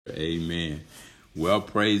Amen. Well,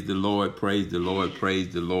 praise the Lord, praise the Lord,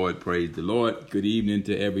 praise the Lord, praise the Lord. Good evening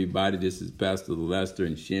to everybody. This is Pastor Lester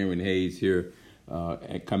and Sharon Hayes here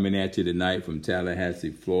coming at you tonight from Tallahassee,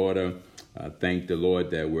 Florida. Thank the Lord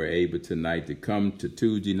that we're able tonight to come to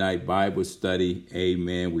Tuesday night Bible study.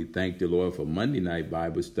 Amen. We thank the Lord for Monday night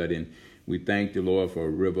Bible study. And we thank the Lord for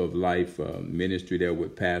River of Life ministry there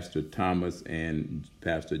with Pastor Thomas and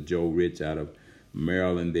Pastor Joe Rich out of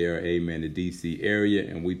Maryland there, amen, the D.C. area.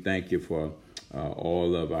 And we thank you for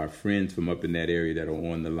all of our friends from up in that area that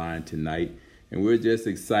are on the line tonight. And we're just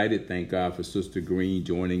excited. Thank God for Sister Green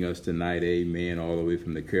joining us tonight, amen, all the way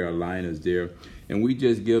from the Carolinas there. And we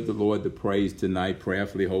just give the Lord the praise tonight.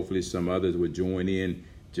 Prayerfully, hopefully some others will join in.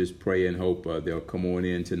 Just pray and hope they'll come on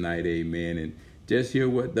in tonight, amen, and just hear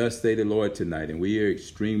what thus say the Lord tonight. And we are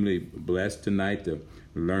extremely blessed tonight to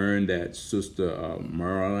learn that Sister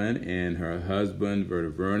Marilyn and her husband,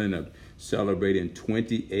 Vernon, are celebrating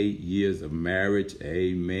 28 years of marriage.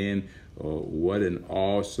 Amen. What an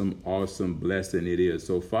awesome, awesome blessing it is.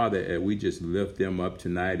 So, Father, we just lift them up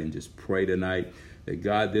tonight and just pray tonight that,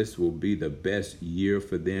 God, this will be the best year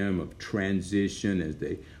for them of transition as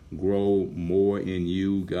they grow more in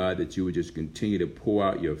you, God, that you would just continue to pour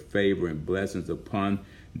out your favor and blessings upon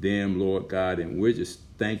them, Lord God. And we're just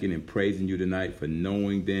thanking and praising you tonight for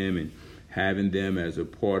knowing them and having them as a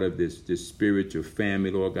part of this spiritual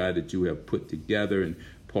family, Lord God, that you have put together and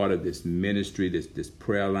part of this ministry, this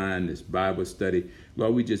prayer line, this Bible study.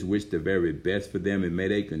 Lord, we just wish the very best for them, and may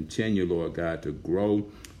they continue, Lord God, to grow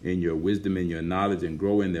in your wisdom and your knowledge and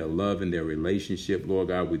grow in their love and their relationship, Lord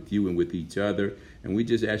God, with you and with each other. And we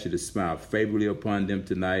just ask you to smile favorably upon them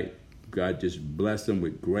tonight. God, just bless them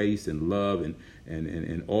with grace and love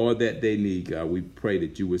and all that they need, God. We pray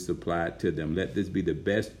that you would supply it to them. Let this be the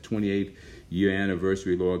best 28th year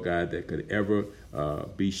anniversary, Lord God, that could ever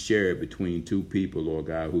be shared between two people, Lord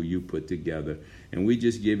God, who you put together. And we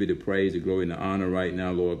just give you the praise, the glory, and the honor right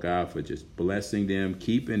now, Lord God, for just blessing them,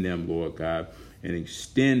 keeping them, Lord God, and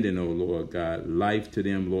extending, oh Lord God, life to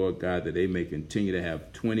them, Lord God, that they may continue to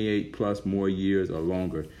have 28 plus more years or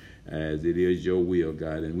longer, as it is your will,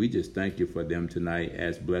 God. And we just thank you for them tonight.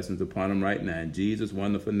 Ask blessings upon them right now. In Jesus'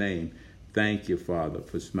 wonderful name, thank you, Father,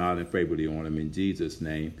 for smiling favorably on them. In Jesus'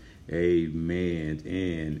 name, amen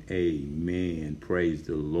and amen. Praise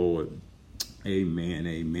the Lord. Amen,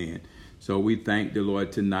 amen. So we thank the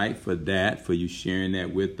Lord tonight for that, for you sharing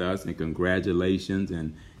that with us. And congratulations.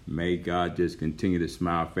 And may God just continue to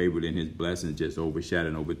smile favorably and his blessings just overshadow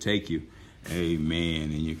and overtake you. Amen.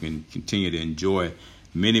 And you can continue to enjoy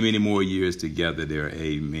many, many more years together there.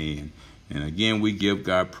 Amen. And again, we give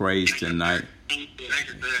God praise tonight.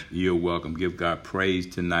 You're welcome. Give God praise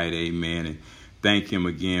tonight. Amen. And thank him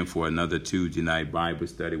again for another Tuesday night Bible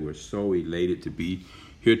study. We're so elated to be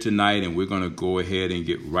here tonight, and we're going to go ahead and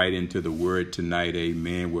get right into the word tonight.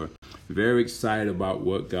 Amen. We're very excited about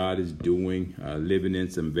what God is doing, living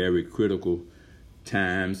in some very critical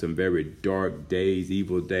times, some very dark days,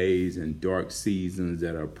 evil days, and dark seasons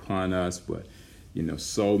that are upon us. But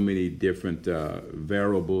so many different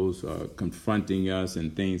variables confronting us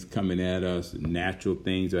and things coming at us. Natural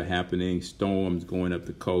things are happening, storms going up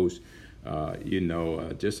the coast,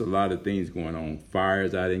 just a lot of things going on.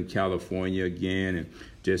 Fires out in California again, and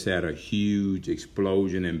just had a huge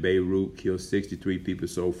explosion in Beirut, killed 63 people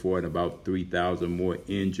so far and about 3,000 more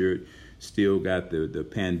injured. Still got the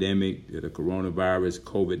pandemic, the coronavirus,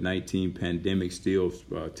 COVID-19 pandemic still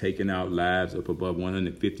taking out lives, up above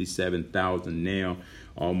 157,000 now.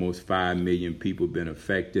 Almost 5 million people been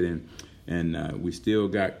affected. And we still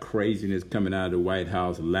got craziness coming out of the White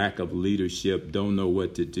House, lack of leadership, don't know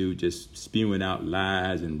what to do, just spewing out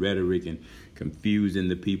lies and rhetoric and confusing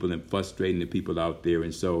the people and frustrating the people out there.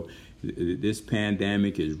 And so this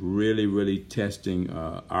pandemic is really, really testing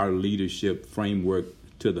our leadership framework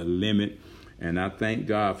to the limit. And I thank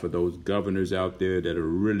God for those governors out there that are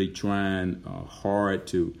really trying hard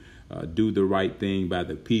to do the right thing by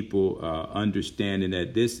the people, understanding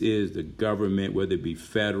that this is the government, whether it be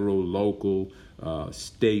federal, local,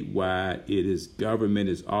 statewide. Government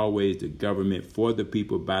is always the government for the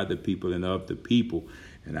people, by the people, and of the people.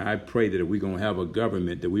 And I pray that if we're going to have a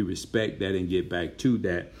government, that we respect that and get back to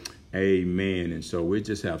that. Amen. And so we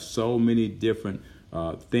just have so many different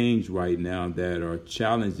things right now that are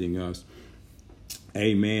challenging us.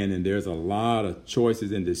 Amen. And there's a lot of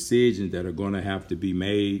choices and decisions that are going to have to be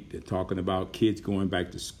made. They're talking about kids going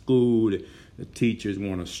back to school. The teachers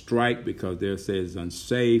want to strike because they say it's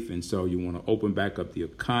unsafe. And so you want to open back up the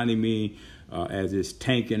economy as it's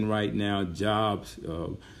tanking right now. Jobs,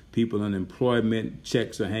 people unemployment,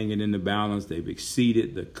 checks are hanging in the balance. They've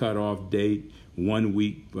exceeded the cutoff date, 1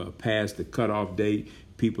 week past the cutoff date.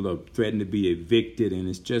 People are threatened to be evicted, and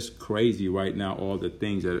it's just crazy right now, all the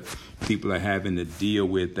things that people are having to deal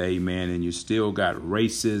with, amen. And you still got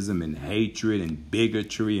racism and hatred and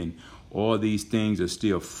bigotry, and all these things are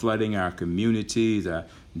still flooding our communities. I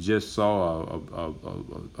just saw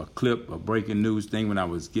a clip, a breaking news thing when I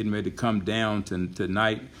was getting ready to come down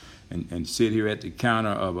tonight and sit here at the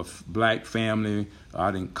counter of a black family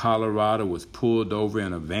out in Colorado, was pulled over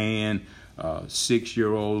in a van.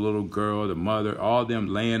 6-year-old little girl, the mother, all them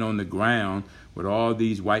laying on the ground with all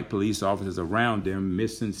these white police officers around them,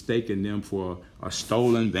 mistaking them for a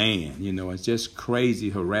stolen van. You know, it's just crazy.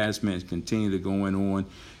 Harassment continue to going on,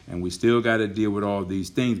 and we still got to deal with all these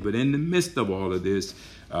things. But in the midst of all of this,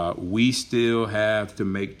 we still have to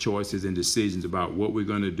make choices and decisions about what we're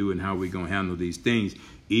going to do and how we're going to handle these things.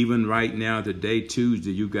 Even right now, today,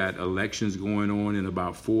 Tuesday, you got elections going on in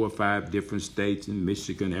about 4 or 5 different states in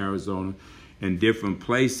Michigan, Arizona, and different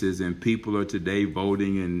places. And people are today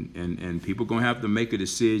voting, and people going to have to make a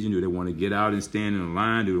decision. Do they want to get out and stand in a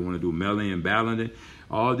line? Do they want to do mail-in balloting?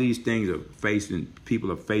 All these things people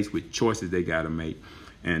are faced with choices they got to make.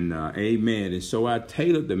 And amen. And so I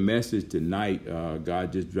tailored the message tonight.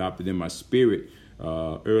 God just dropped it in my spirit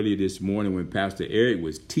earlier this morning when Pastor Eric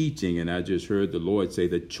was teaching, and I just heard the Lord say,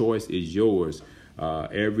 the choice is yours.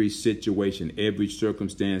 Every situation, every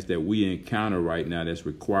circumstance that we encounter right now that's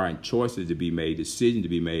requiring choices to be made, decisions to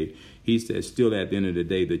be made, he says, still at the end of the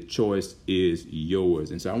day, the choice is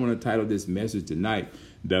yours. And so I want to title this message tonight,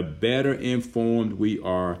 the better informed we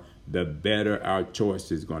are, the better our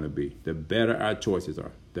choice is going to be. The better our choices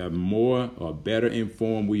are. The more or better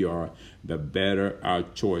informed we are, the better our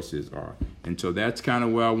choices are. And so that's kind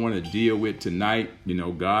of where I want to deal with tonight. You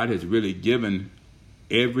know, God has really given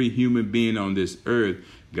every human being on this earth,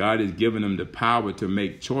 God has given them the power to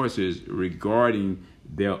make choices regarding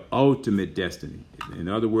their ultimate destiny. In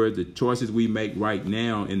other words, the choices we make right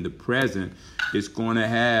now in the present is going to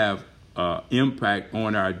have impact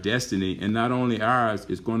on our destiny, and not only ours,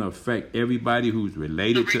 it's going to affect everybody who's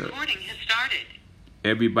related to us. The recording has started.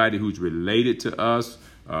 Everybody who's related to us,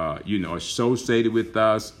 associated with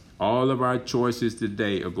us. All of our choices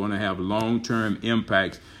today are going to have long-term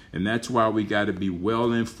impacts, and that's why we got to be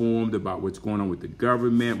well informed about what's going on with the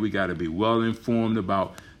government. We got to be well informed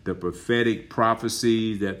about the prophetic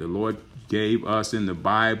prophecies that the Lord gave us in the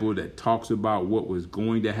Bible that talks about what was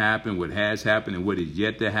going to happen, what has happened, and what is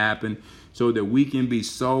yet to happen, so that we can be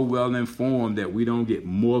so well informed that we don't get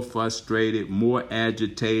more frustrated, more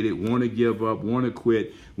agitated, want to give up, want to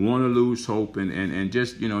quit, want to lose hope, and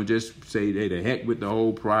just say, hey, the heck with the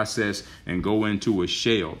whole process and go into a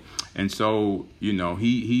shell. And so,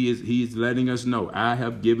 he's letting us know, I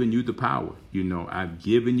have given you the power. I've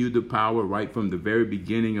given you the power right from the very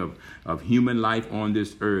beginning of human life on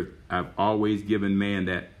this earth. I've always given man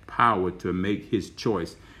that power to make his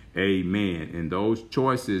choice. Amen. And those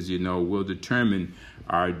choices, will determine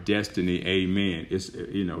our destiny. Amen. It's,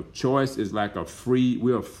 choice is like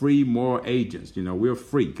we are free moral agents. We're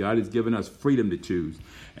free. God has given us freedom to choose.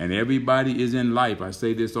 And everybody is in life, I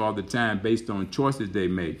say this all the time, based on choices they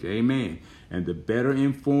make. Amen. And the better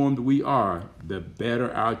informed we are, the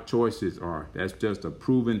better our choices are. That's just a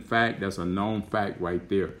proven fact. That's a known fact right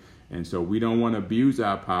there. And so we don't want to abuse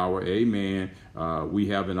our power. Amen. We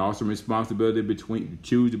have an awesome responsibility to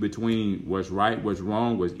choose between what's right, what's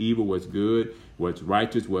wrong, what's evil, what's good, what's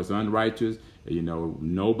righteous, what's unrighteous.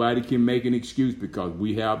 Nobody can make an excuse because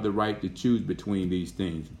we have the right to choose between these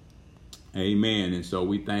things. Amen. And so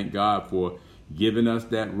we thank God for giving us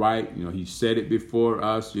that right. He said it before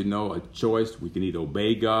us, a choice. We can either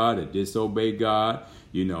obey God or disobey God.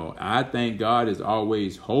 I think God is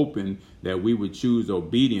always hoping that we would choose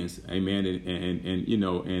obedience. Amen.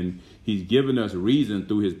 And he's given us reason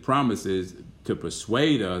through his promises to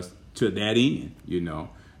persuade us to that end.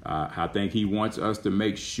 I think he wants us to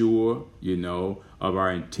make sure, of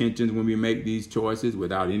our intentions when we make these choices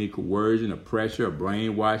without any coercion or pressure or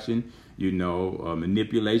brainwashing,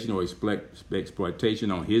 manipulation or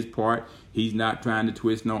exploitation on his part. He's not trying to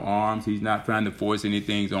twist no arms. He's not trying to force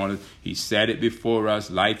anything on us. He said it before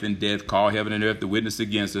us, life and death, call heaven and earth to witness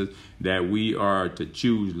against us, that we are to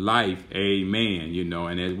choose life. Amen.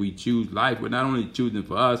 And as we choose life, we're not only choosing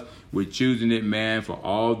for us, we're choosing it, man, for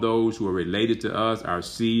all those who are related to us, our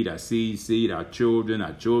seed, our seed, our children,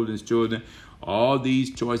 our children's children. All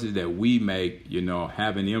these choices that we make,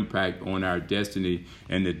 have an impact on our destiny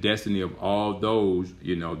and the destiny of all those,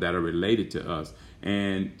 that are related to us.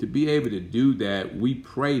 And to be able to do that, we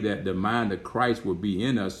pray that the mind of Christ will be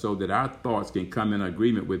in us so that our thoughts can come in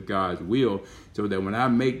agreement with God's will, so that when I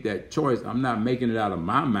make that choice, I'm not making it out of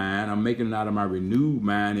my mind. I'm making it out of my renewed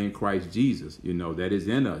mind in Christ Jesus, that is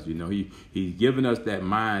in us. He's given us that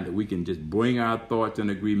mind that we can just bring our thoughts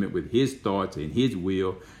in agreement with his thoughts and his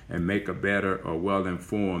will and make a better or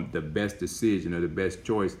well-informed, the best decision or the best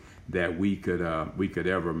choice that we could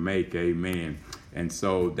ever make. Amen. And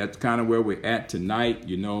so that's kind of where we're at tonight.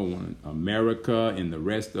 America and the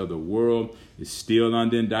rest of the world is still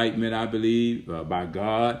under indictment, I believe, by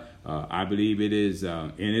God. I believe it is,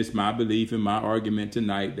 and it's my belief and my argument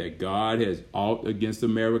tonight that God has ought against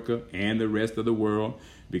America and the rest of the world,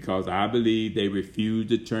 because I believe they refuse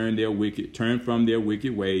to turn from their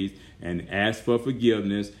wicked ways and ask for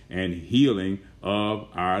forgiveness and healing of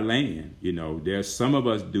our land. There's some of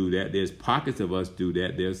us do that. There's pockets of us do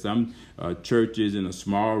that. There's some churches and a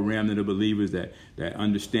small remnant of believers that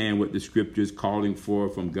understand what the scripture is calling for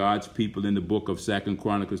from God's people in the book of 2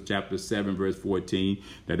 Chronicles chapter 7 verse 14,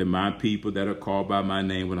 that if my people that are called by my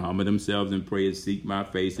name would humble themselves and pray and seek my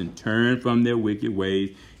face and turn from their wicked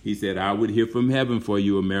ways, he said, I would hear from heaven for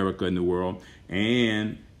you, America and the world,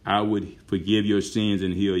 and I would forgive your sins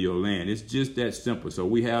and heal your land. It's just that simple. So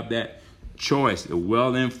we have that choice,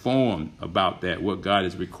 well informed about that, what God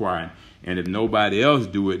is requiring. And if nobody else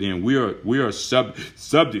do it, then we are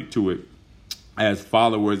subject to it as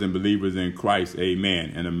followers and believers in Christ.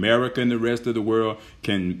 Amen. And America and the rest of the world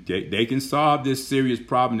can solve this serious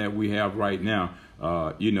problem that we have right now,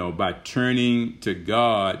 by turning to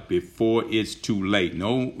God before it's too late.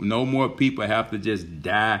 No more people have to just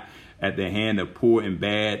die at the hand of poor and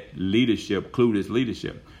bad leadership, clueless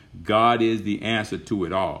leadership. God is the answer to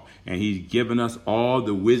it all. And he's given us all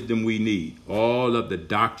the wisdom we need, all of the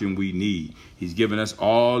doctrine we need. He's given us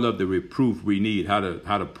all of the reproof we need, how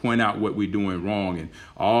to point out what we're doing wrong, and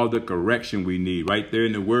all the correction we need right there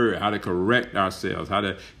in the word, how to correct ourselves, how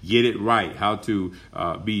to get it right, how to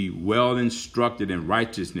be well instructed in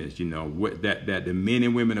righteousness, that the men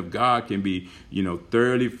and women of God can be,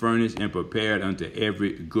 thoroughly furnished and prepared unto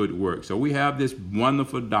every good work. So we have this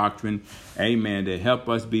wonderful doctrine, amen, to help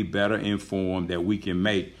us be better informed, that we can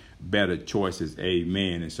make better choices.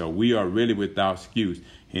 Amen. And so we are really without excuse.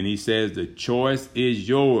 And he says, the choice is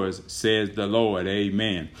yours, says the Lord.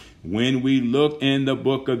 Amen. When we look in the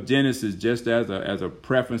book of Genesis, just as a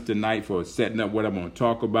preference tonight for setting up what I'm going to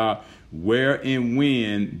talk about, where and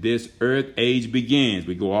when this earth age begins,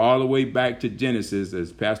 we go all the way back to Genesis,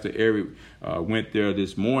 as Pastor Eric went there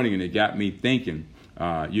this morning, and it got me thinking.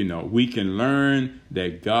 We can learn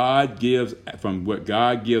that God gives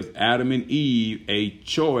Adam and Eve a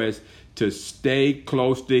choice to stay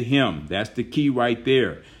close to him. That's the key right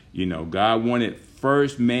there. God wanted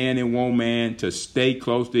first man and woman to stay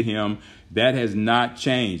close to him. That has not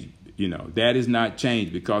changed. That is not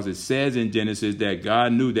changed, because it says in Genesis that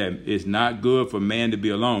God knew that it's not good for man to be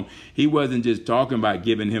alone. He wasn't just talking about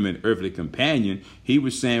giving him an earthly companion. He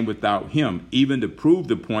was saying without him, even to prove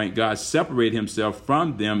the point, God separated himself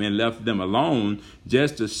from them and left them alone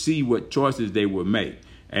just to see what choices they would make.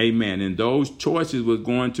 Amen. And those choices was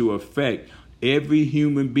going to affect every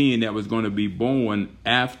human being that was going to be born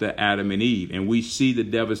after Adam and Eve. And we see the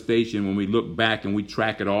devastation when we look back and we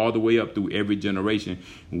track it all the way up through every generation.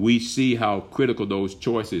 We see how critical those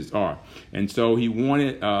choices are. And so he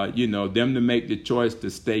wanted, them to make the choice to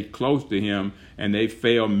stay close to him, and they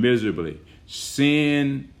failed miserably.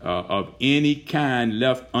 Sin of any kind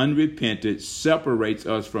left unrepented separates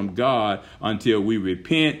us from God until we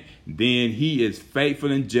repent. Then he is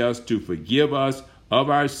faithful and just to forgive us of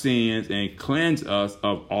our sins and cleanse us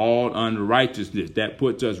of all unrighteousness. That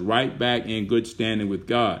puts us right back in good standing with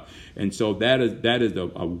God. And so that is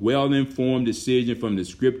a well-informed decision from the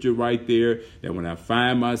scripture right there, that when I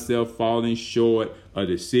find myself falling short, a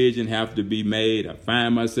decision has to be made. I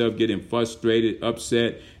find myself getting frustrated,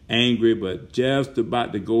 upset, angry, but just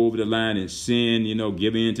about to go over the line and sin,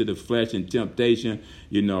 giving into the flesh and temptation,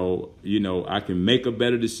 I can make a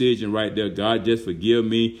better decision right there. God, just forgive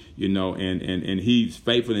me, and he's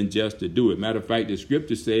faithful and just to do it. Matter of fact, the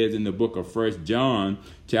scripture says in the book of 1 John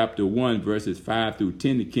chapter 1, verses 5 through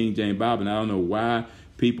 10, the King James Bible, and I don't know why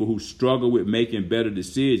people who struggle with making better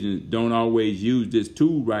decisions don't always use this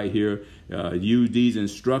tool right here, use these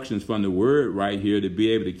instructions from the word right here to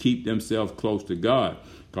be able to keep themselves close to God.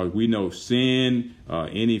 Because we know sin,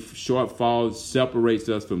 any shortfall separates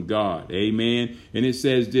us from God. Amen. And it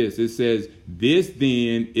says this. It says, this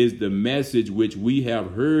then is the message which we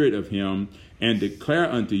have heard of him and declare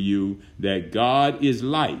unto you, that God is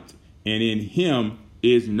light, and in him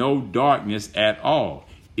is no darkness at all.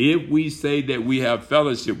 If we say that we have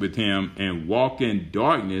fellowship with him and walk in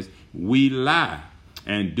darkness, we lie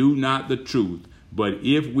and do not the truth. But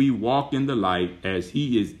if we walk in the light as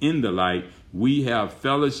he is in the light, we have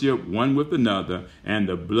fellowship one with another, and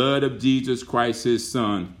the blood of Jesus Christ, his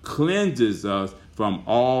son, cleanses us from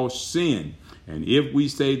all sin. And if we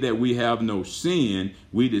say that we have no sin,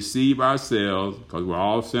 we deceive ourselves, because we're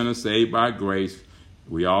all sinners saved by grace.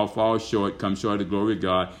 We all fall short, come short of the glory of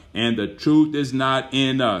God, and the truth is not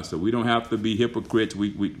in us. So we don't have to be hypocrites. We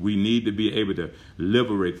need to be able to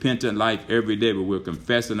live a repentant life every day, but we're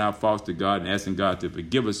confessing our faults to God and asking God to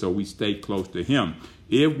forgive us so we stay close to him.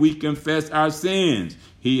 If we confess our sins,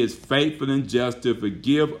 he is faithful and just to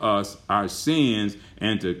forgive us our sins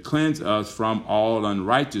and to cleanse us from all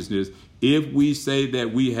unrighteousness. If we say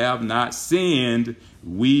that we have not sinned,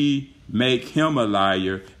 we make him a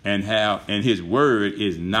liar, and his word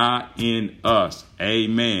is not in us.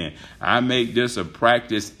 Amen. I make this a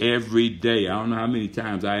practice every day. I don't know how many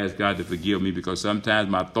times I ask God to forgive me, because sometimes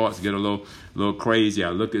my thoughts get a little crazy. I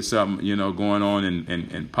look at something, going on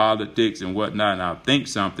in politics and whatnot, and I'll think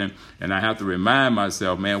something, and I have to remind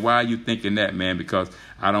myself, man, why are you thinking that, man? Because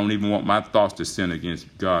I don't even want my thoughts to sin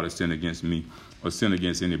against God or sin against me or sin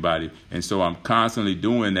against anybody. And so I'm constantly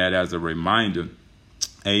doing that as a reminder.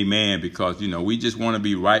 Amen. Because, we just want to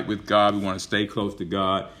be right with God. We want to stay close to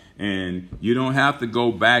God. And you don't have to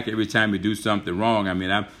go back every time you do something wrong. I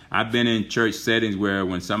mean, I've been in church settings where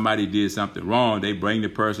when somebody did something wrong, they bring the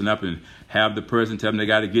person up and have the person tell them they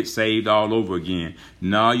got to get saved all over again.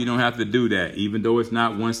 No, you don't have to do that. Even though it's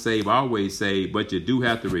not once saved, always saved, but you do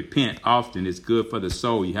have to repent often. It's good for the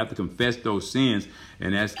soul. You have to confess those sins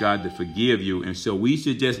and ask God to forgive you. And so we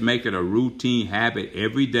should just make it a routine habit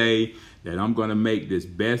every day that I'm going to make this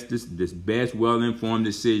best well-informed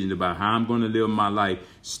decision about how I'm going to live my life,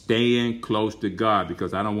 staying close to God,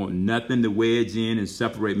 because I don't want nothing to wedge in and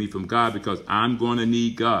separate me from God, because I'm going to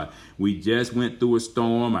need God. We just went through a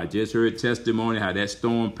storm. I just heard testimony how that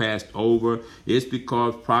storm passed over. It's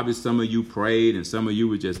because probably some of you prayed and some of you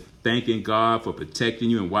were just thanking God for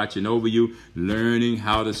protecting you and watching over you, learning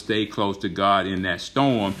how to stay close to God in that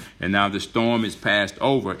storm. And now the storm is passed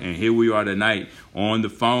over, and here we are tonight on the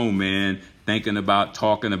phone, man, thinking about,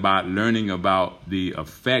 talking about, learning about the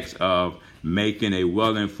effects of making a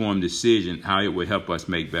well-informed decision, how it would help us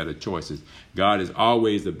make better choices. God is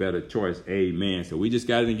always a better choice. Amen. So we just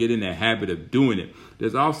got to get in the habit of doing it.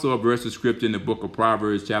 There's also a verse of scripture in the book of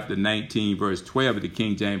Proverbs, chapter 19, verse 12 of the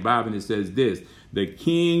King James Bible, and it says this: the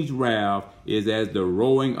king's wrath is as the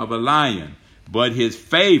roaring of a lion, but his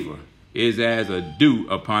favor is as a dew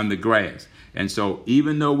upon the grass. And so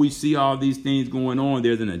even though we see all these things going on,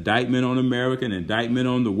 there's an indictment on America, an indictment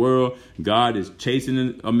on the world. God is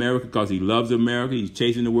chasing America because he loves America. He's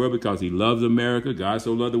chasing the world because he loves America. God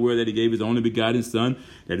so loved the world that he gave his only begotten son,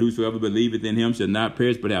 that whosoever believeth in him shall not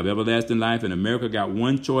perish but have everlasting life. And America got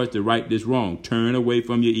one choice to right this wrong: turn away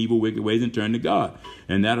from your evil, wicked ways and turn to God.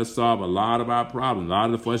 And that'll solve a lot of our problems, a lot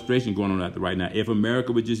of the frustration going on out there right now. If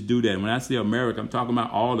America would just do that. And when I say America, I'm talking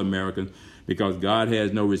about all Americans, because God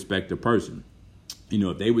has no respect of person.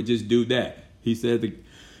 If they would just do that. He said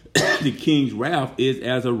the king's wrath is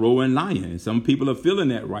as a roaring lion. And some people are feeling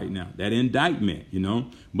that right now, that indictment,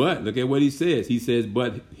 But look at what he says. He says,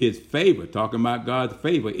 but his favor, talking about God's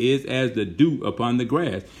favor, is as the dew upon the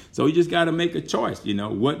grass. So you just got to make a choice.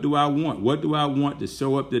 What do I want? What do I want to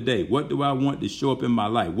show up today? What do I want to show up in my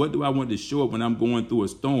life? What do I want to show up when I'm going through a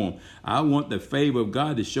storm? I want the favor of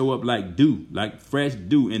God to show up like dew, like fresh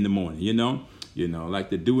dew in the morning, like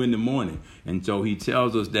the dew in the morning. And so he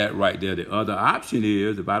tells us that right there. The other option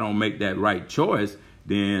is, if I don't make that right choice,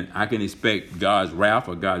 then I can expect God's wrath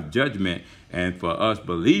or God's judgment. And for us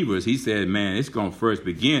believers, he said, man, it's going to first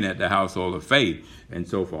begin at the household of faith. And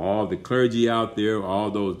so for all the clergy out there, all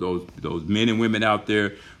those men and women out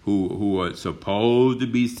there who are supposed to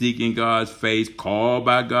be seeking God's face, called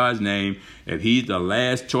by God's name, if he's the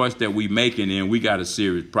last choice that we making, then we got a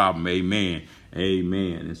serious problem. Amen.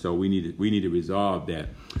 Amen. And so we need to resolve that.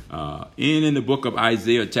 In the book of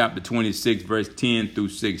Isaiah, chapter 26, verse 10 through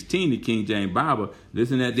 16, the King James Bible,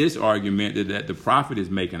 listen at this argument that the prophet is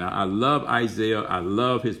making. I love Isaiah. I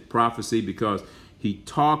love his prophecy because he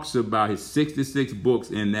talks about his 66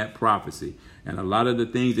 books in that prophecy. And a lot of the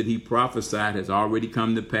things that he prophesied has already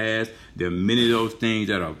come to pass. There are many of those things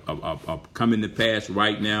that are coming to pass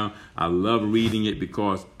right now. I love reading it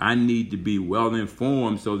because I need to be well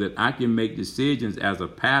informed so that I can make decisions as a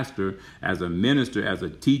pastor, as a minister, as a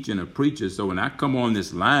teacher and a preacher. So when I come on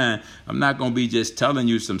this line, I'm not going to be just telling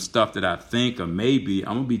you some stuff that I think or maybe.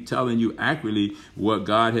 I'm going to be telling you accurately what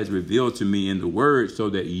God has revealed to me in the word so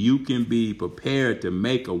that you can be prepared to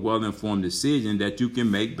make a well-informed decision, that you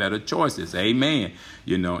can make better choices. Amen.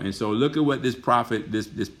 And so look at what this prophet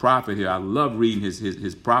here, I love reading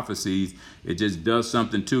his prophecies. It just does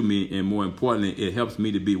something to me. And more importantly, it helps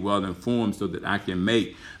me to be well informed so that I can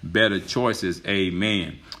make better choices.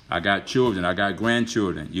 Amen. I got children, I got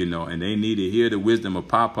grandchildren, and they need to hear the wisdom of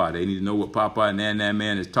Papa. They need to know what Papa and that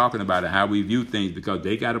man is talking about and how we view things, because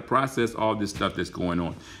they got to process all this stuff that's going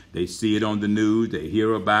on. They see it on the news, they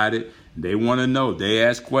hear about it, they want to know, they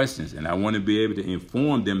ask questions, and I want to be able to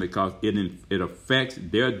inform them because it affects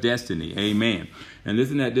their destiny. Amen. And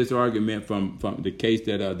listen at this argument from the case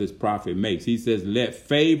that this prophet makes. He says, let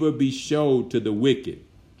favor be showed to the wicked,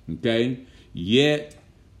 okay, yet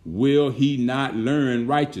will he not learn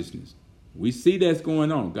righteousness? We see that's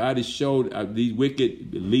going on. God has showed these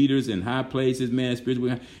wicked leaders in high places, man,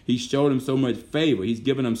 spiritually. He showed them so much favor. He's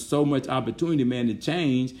given them so much opportunity, man, to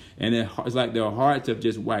change. And it's like their hearts have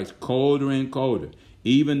just waxed colder and colder,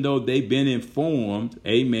 even though they've been informed,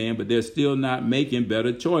 amen, but they're still not making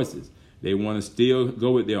better choices. They want to still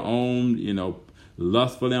go with their own,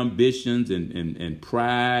 lustful ambitions and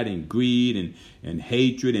pride and greed and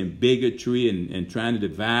hatred and bigotry and trying to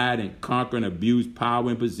divide and conquer and abuse power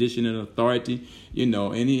and position and authority,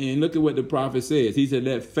 and look at what the prophet says. He said,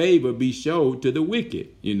 let favor be showed to the wicked.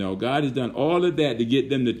 God has done all of that to get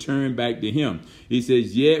them to turn back to him. He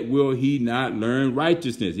says, yet will he not learn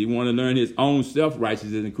righteousness? He want to learn his own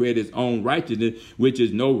self-righteousness and create his own righteousness, which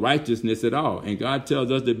is no righteousness at all. And God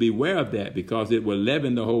tells us to beware of that because it will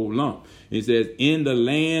leaven the whole lump. He says, in the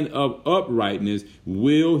land of uprightness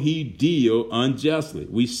will he deal unjustly.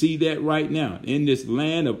 We see that right now. In this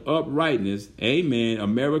land of uprightness, amen,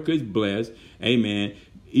 America is blessed, amen,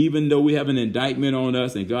 even though we have an indictment on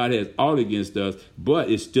us and God has all against us, but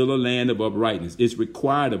it's still a land of uprightness. It's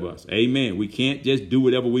required of us, amen. We can't just do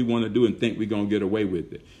whatever we want to do and think we're going to get away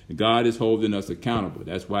with it. God is holding us accountable.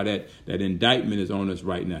 That's why that indictment is on us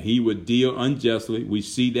right now. He would deal unjustly. We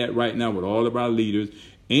see that right now with all of our leaders,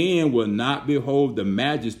 and will not behold the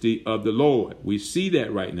majesty of the Lord. We see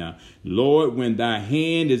that right now. Lord, when thy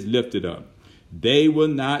hand is lifted up, they will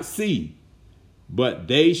not see, but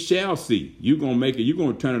they shall see. You're going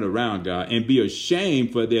to turn it around, God, and be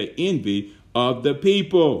ashamed for their envy of the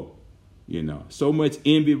people. So much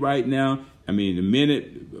envy right now. I mean, the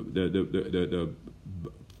minute the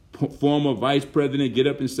former vice president get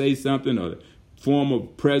up and say something, or former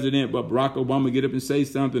president Barack Obama get up and say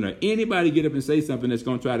something, or anybody get up and say something that's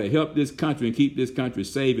going to try to help this country and keep this country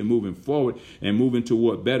safe and moving forward and moving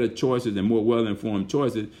toward better choices and more well-informed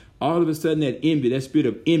choices, all of a sudden that spirit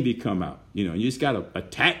of envy come out. You just got to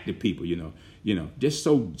attack the people, just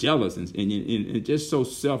so jealous and just so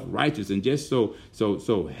self-righteous and just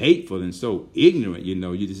so hateful and so ignorant,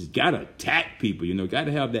 you just got to attack people, got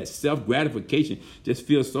to have that self-gratification, just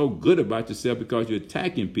feel so good about yourself because you're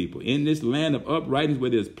attacking people. In this land of uprightness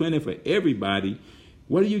where there's plenty for everybody,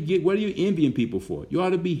 what are you envying people for? You ought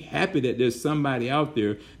to be happy that there's somebody out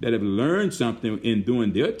there that have learned something in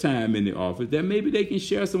doing their time in the office that maybe they can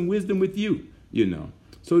share some wisdom with you,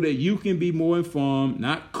 so that you can be more informed,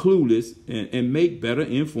 not clueless, and make better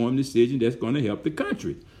informed decisions that's going to help the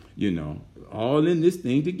country, all in this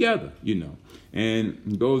thing together,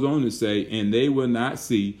 And goes on to say, and they will not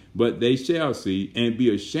see, but they shall see, and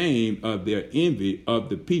be ashamed of their envy of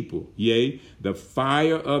the people. Yea, the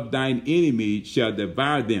fire of thine enemy shall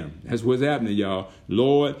devour them. That's what's happening, y'all.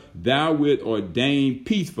 Lord, thou wilt ordain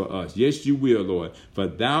peace for us. Yes, you will, Lord. For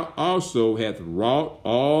thou also hast wrought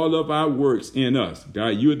all of our works in us. God,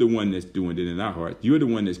 you're the one that's doing it in our hearts. You're the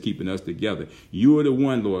one that's keeping us together. You're the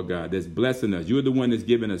one, Lord God, that's blessing us. You're the one that's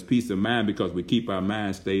giving us peace of mind because we keep our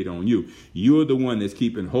mind stayed on you. You're the one that's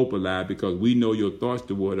keeping hope alive because we know your thoughts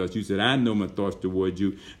toward us. You said, I know my thoughts toward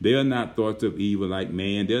you. They are not thoughts of evil like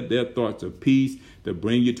man. They're thoughts of peace to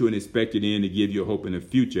bring you to an expected end, to give you hope in the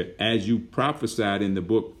future. As you prophesied in the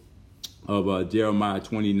book of Jeremiah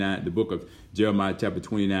 29, the book of Jeremiah chapter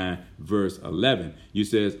 29, verse 11. You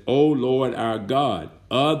says, O Lord our God,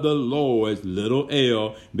 other lords, little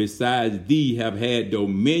l, besides thee have had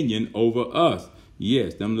dominion over us.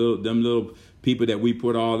 Yes, them little people that we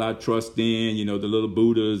put all our trust in, the little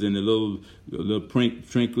Buddhas and the little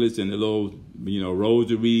trinklets and the little,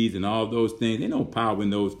 rosaries and all those things. Ain't no power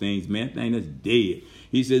in those things, man. That thing that's dead.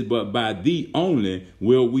 He says, but by thee only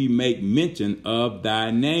will we make mention of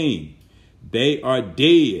thy name. They are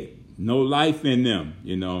dead, no life in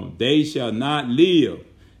them. They shall not live.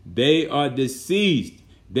 They are deceased.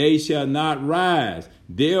 They shall not rise.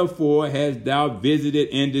 Therefore hast thou visited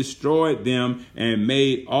and destroyed them and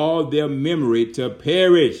made all their memory to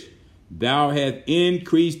perish. Thou hast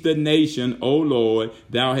increased the nation, O Lord.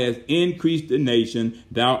 Thou hast increased the nation.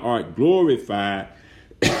 Thou art glorified.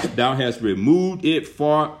 Thou hast removed it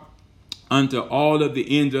far unto all of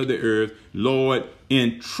the ends of the earth. Lord,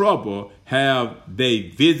 in trouble have they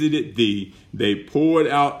visited thee. They poured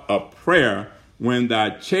out a prayer when thy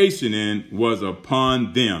chastening was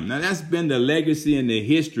upon them. Now, that's been the legacy and the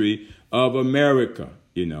history of America.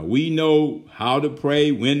 We know how to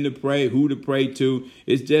pray, when to pray, who to pray to.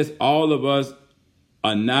 It's just all of us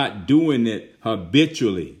are not doing it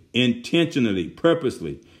habitually, intentionally,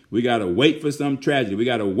 purposely. We got to wait for some tragedy. We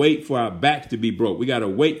got to wait for our backs to be broke. We got to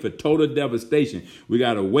wait for total devastation. We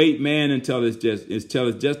got to wait, man, until we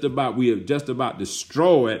are just about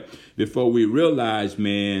destroyed before we realize,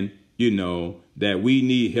 man, that we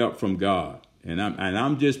need help from God. And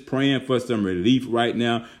I'm just praying for some relief right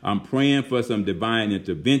now. I'm praying for some divine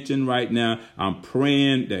intervention right now. I'm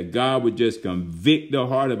praying that God would just convict the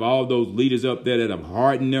heart of all those leaders up there that have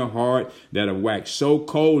hardened their heart, that have waxed so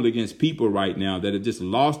cold against people right now, that have just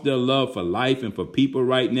lost their love for life and for people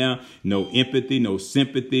right now. No empathy, no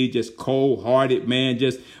sympathy, just cold-hearted, man,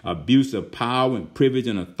 just abuse of power and privilege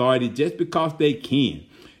and authority just because they can.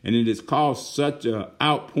 And it has caused such an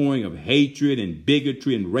outpouring of hatred and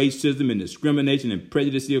bigotry and racism and discrimination and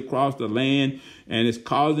prejudice across the land. And it's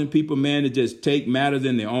causing people, man, to just take matters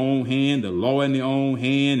in their own hand, the law in their own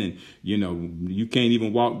hand. And, you can't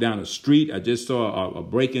even walk down the street. I just saw a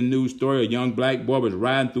breaking news story. A young black boy was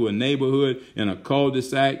riding through a neighborhood in a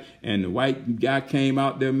cul-de-sac. And the white guy came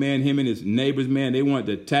out there, man, him and his neighbors, man, they wanted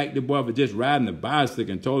to attack the boy for just riding a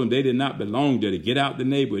bicycle and told him they did not belong there, to get out the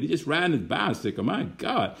neighborhood. He just riding his bicycle. My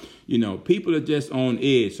God. People are just on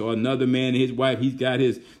edge. So another man and his wife, he's got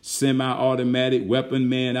his semi-automatic weapon,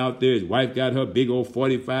 man, out there. His wife got her big old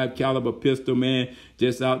 45 caliber pistol, man,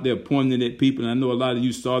 just out there pointing at people. And I know a lot of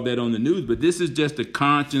you saw that on the news, but this is just the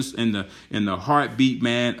conscience and the heartbeat,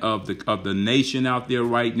 man, of the nation out there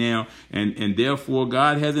right now. And therefore,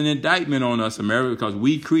 God has an indictment on us, America, because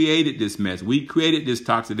we created this mess. We created this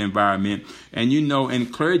toxic environment. And,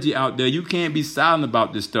 and clergy out there, you can't be silent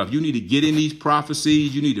about this stuff. You need to get in these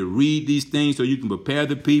prophecies. You need to read these things so you can prepare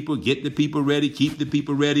the people, get the people ready, keep the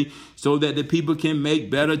people ready, so that the people can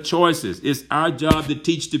make better choices. It's our job to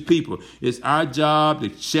teach the people. It's our job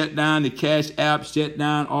to shut down the Cash App, shut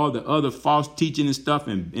down all the other false teaching and stuff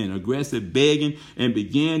and aggressive begging, and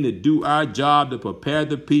begin to do our job to prepare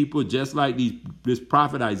the people, just like this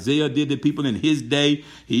prophet Isaiah did to people in his day.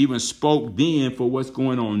 He even spoke then for what's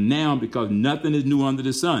going on now, because nothing is new under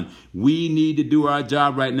the sun. We need to do our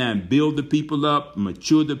job right now and build the people up,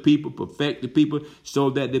 mature the people, perfect the people, so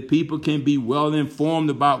that the people can be well informed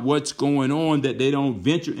about what's going on, that they don't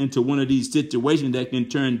venture into one of these situations that can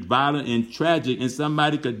turn violent and tragic, and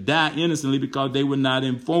somebody could die innocently because they were not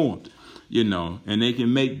informed, and they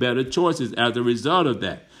can make better choices as a result of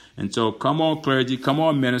that. And so come on, clergy, come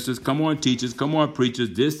on, ministers, come on, teachers, come on, preachers.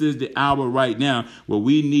 This is the hour right now where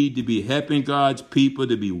we need to be helping God's people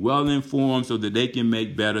to be well informed so that they can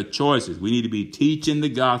make better choices. We need to be teaching the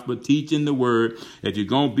gospel, teaching the word. If you're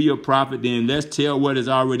going to be a prophet, then let's tell what has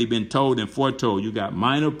already been told and foretold. You got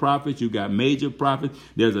minor prophets, you got major prophets.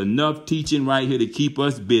 There's enough teaching right here to keep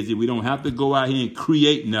us busy. We don't have to go out here and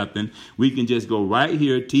create nothing. We can just go right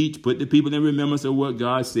here, teach, put the people in remembrance of what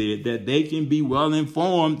God said, that they can be well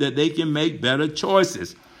informed, that they can make better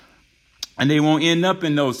choices. And they won't end up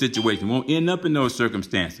in those situations, won't end up in those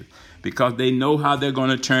circumstances, because they know how they're going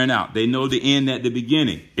to turn out. They know the end at the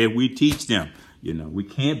beginning if we teach them. We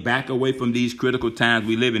can't back away from these critical times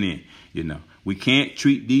we're living in. We can't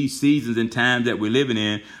treat these seasons and times that we're living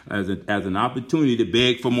in as an opportunity to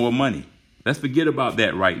beg for more money. Let's forget about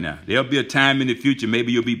that right now. There'll be a time in the future,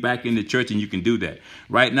 maybe you'll be back in the church and you can do that.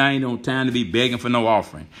 Right now ain't no time to be begging for no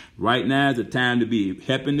offering. Right now is a time to be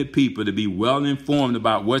helping the people to be well informed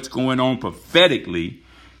about what's going on prophetically,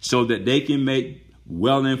 so that they can make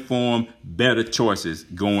well-informed, better choices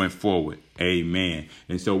going forward. Amen.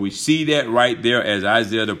 And so we see that right there as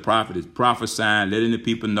Isaiah the prophet is prophesying, letting the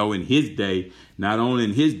people know in his day, not only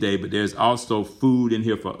in his day, but there's also food in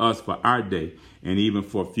here for us for our day, and even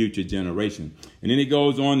for future generations. And then it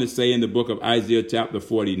goes on to say in the book of Isaiah chapter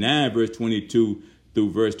 49, verse 22 through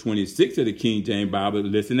verse 26 of the King James Bible.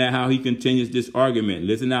 Listen to how he continues this argument.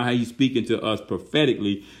 Listen to how he's speaking to us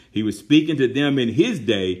prophetically. He was speaking to them in his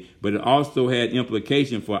day, but it also had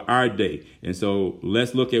implication for our day. And so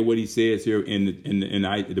let's look at what he says here in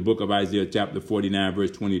the book of Isaiah, chapter 49,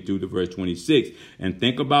 verse 22 to verse 26. And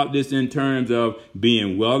think about this in terms of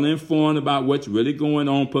being well informed about what's really going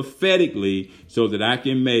on prophetically, so that I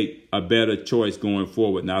can make a better choice going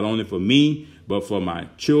forward, not only for me, but for my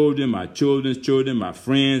children, my children's children, my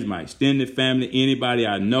friends, my extended family, anybody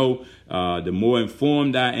I know. The more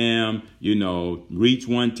informed I am, reach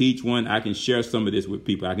one, teach one, I can share some of this with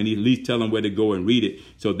people. I can at least tell them where to go and read it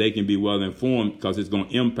so they can be well informed, because it's going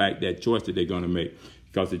to impact that choice that they're going to make.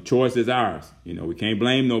 Because the choice is ours. We can't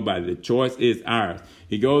blame nobody. The choice is ours.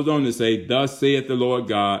 He goes on to say, thus saith the Lord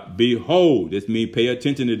God, behold, this means pay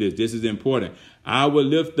attention to this. This is important. I will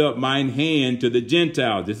lift up mine hand to the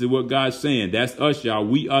Gentiles. This is what God's saying. That's us, y'all.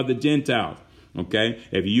 We are the Gentiles. Okay.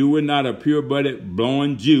 If you were not a pure-blooded,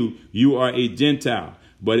 born Jew, you are a Gentile.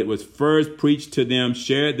 But it was first preached to them,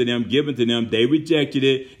 shared to them, given to them. They rejected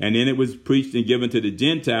it. And then it was preached and given to the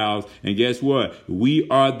Gentiles. And guess what? We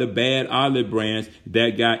are the bad olive branch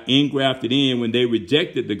that got engrafted in when they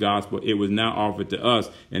rejected the gospel. It was now offered to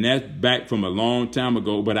us. And that's back from a long time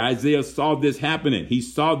ago. But Isaiah saw this happening. He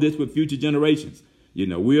saw this with future generations.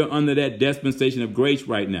 We are under that dispensation of grace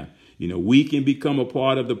right now. We can become a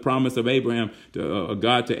part of the promise of Abraham,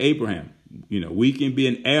 God to Abraham. We can be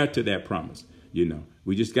an heir to that promise.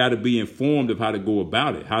 We just got to be informed of how to go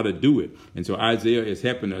about it, how to do it. And so Isaiah is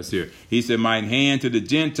helping us here. He said, mine hand to the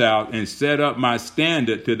Gentiles and set up my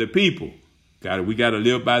standard to the people. We got to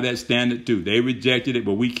live by that standard too. They rejected it,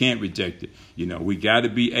 but we can't reject it. We got to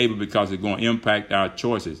be able, because it's going to impact our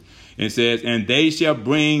choices. And it says, and they shall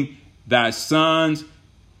bring thy sons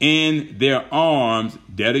in their arms,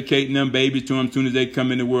 dedicating them babies to them as soon as they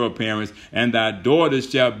come in the world, parents. And thy daughters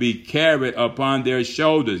shall be carried upon their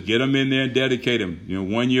shoulders. Get them in there and dedicate them.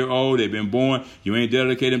 1 year old, they've been born. You ain't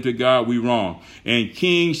dedicate them to God. We wrong. And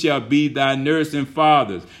kings shall be thy nursing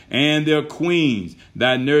fathers, and their queens,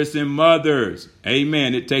 thy nursing mothers.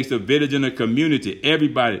 Amen. It takes a village and a community,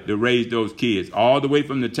 everybody, to raise those kids, all the way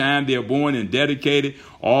from the time they're born and dedicated,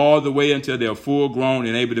 all the way until they're full grown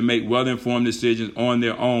and able to make well-informed decisions on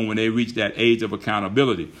their own when they reach that age of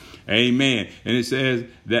accountability. Amen. And it says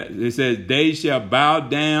they shall bow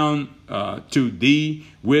down to thee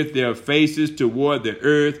with their faces toward the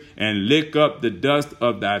earth, and lick up the dust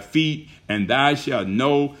of thy feet, and thou shalt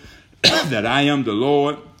know that I am the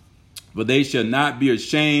Lord. For they shall not be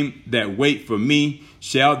ashamed that wait for me.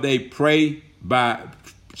 Shall the prey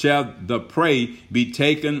be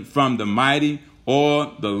taken from the mighty,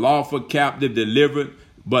 or the lawful captive delivered?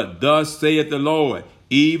 But thus saith the Lord,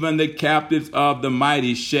 even the captives of the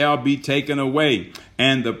mighty shall be taken away,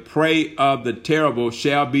 and the prey of the terrible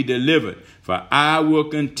shall be delivered. For I will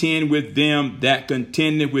contend with them that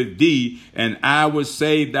contendeth with thee, and I will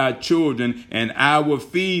save thy children, and I will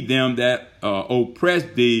feed them that oppress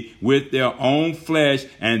thee with their own flesh,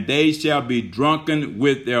 and they shall be drunken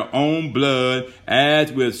with their own blood,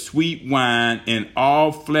 as with sweet wine, and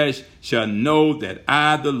all flesh shall know that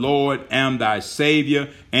I, the Lord, am thy Savior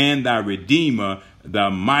and thy Redeemer, the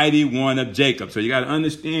mighty one of Jacob. So you got to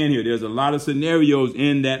understand here, there's a lot of scenarios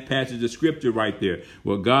in that passage of scripture right there,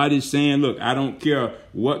 where God is saying, look, I don't care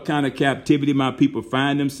what kind of captivity my people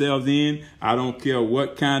find themselves in. I don't care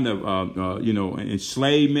what kind of,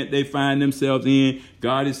 enslavement they find themselves in.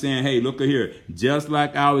 God is saying, hey, look here, just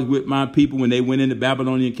like I was with my people when they went into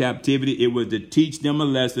Babylonian captivity, it was to teach them a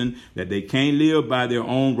lesson that they can't live by their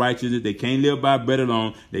own righteousness. They can't live by bread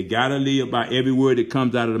alone. They got to live by every word that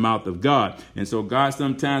comes out of the mouth of God. And so God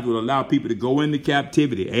sometimes will allow people to go into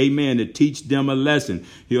captivity, amen, to teach them a lesson.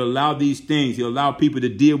 He'll allow these things. He'll allow people to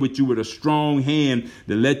deal with you with a strong hand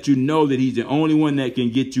to let you know that he's the only one that can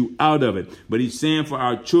get you out of it. But he's saying for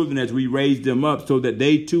our children as we raise them up so that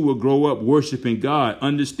they too will grow up worshiping God,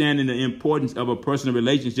 understanding the importance of a personal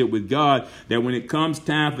relationship with God, that when it comes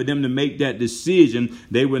time for them to make that decision,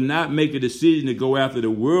 they will not make a decision to go after the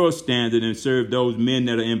world standard and serve those men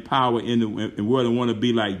that are in power in the world and want to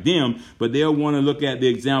be like them, but they'll want to look at the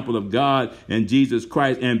example of God and Jesus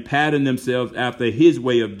Christ and pattern themselves after his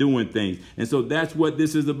way of doing things. And so that's what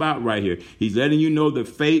this is about right here. He's letting you know the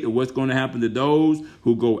fate of what's going to happen to those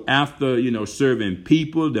who go after, serving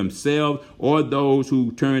people themselves, or those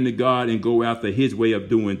who turn to God and go after his way of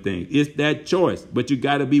doing things. It's that choice, but you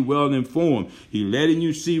got to be well informed. He's letting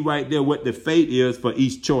you see right there what the fate is for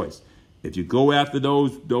each choice. If you go after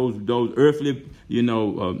those earthly,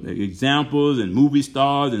 examples and movie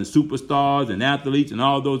stars and superstars and athletes and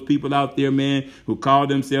all those people out there, man, who call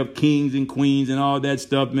themselves kings and queens and all that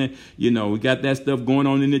stuff, man, we got that stuff going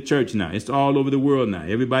on in the church now. It's all over the world now.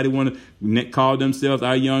 Everybody want to call themselves,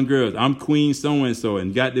 our young girls, I'm queen so-and-so,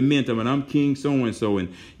 and got the men talking, I'm king so-and-so.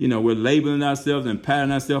 And, we're labeling ourselves and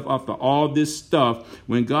patting ourselves off for all this stuff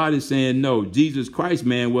when God is saying, no, Jesus Christ,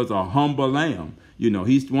 man, was a humble lamb. He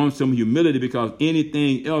wants some humility because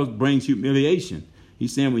anything else brings humiliation.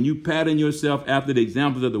 He's saying when you pattern yourself after the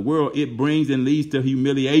examples of the world, it brings and leads to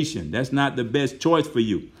humiliation. That's not the best choice for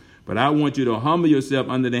you. But I want you to humble yourself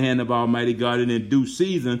under the hand of Almighty God, and in due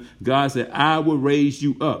season, God said, I will raise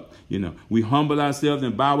you up. We humble ourselves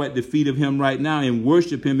and bow at the feet of him right now and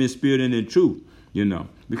worship him in spirit and in truth,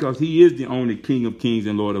 because he is the only King of kings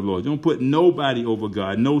and Lord of lords. Don't put nobody over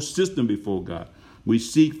God, no system before God. We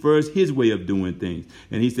seek first his way of doing things.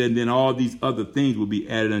 And he said, then all these other things will be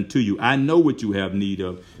added unto you. I know what you have need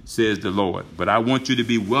of, says the Lord. But I want you to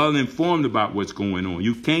be well informed about what's going on.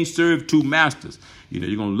 You can't serve two masters.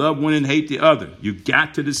 You're going to love one and hate the other. You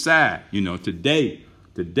got to decide. Today,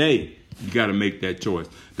 you got to make that choice.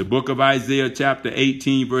 The book of Isaiah, chapter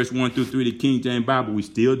 18, verse 1 through 3, the King James Bible. We're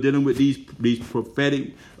still dealing with these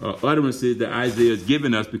prophetic utterances that Isaiah is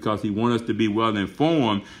giving us because he wants us to be well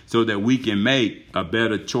informed so that we can make a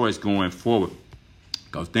better choice going forward.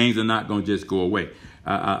 Because things are not going to just go away.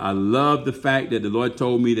 I love the fact that the Lord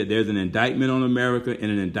told me that there's an indictment on America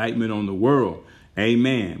and an indictment on the world.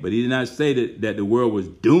 Amen. But he did not say that the world was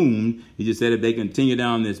doomed. He just said if they continue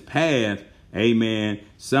down this path, amen,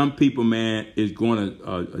 some people, man, is going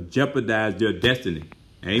to jeopardize their destiny.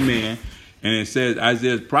 Amen. And it says,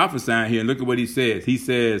 Isaiah's prophesying here, and look at what he says. He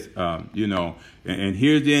says, and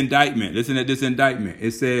here's the indictment. Listen to this indictment.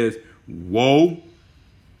 It says, woe.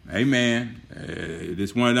 Amen.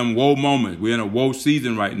 It's one of them woe moments. We're in a woe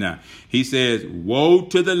season right now. He says, woe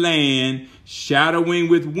to the land shadowing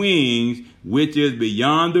with wings, which is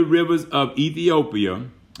beyond the rivers of Ethiopia.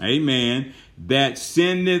 Amen. That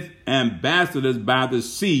sendeth ambassadors by the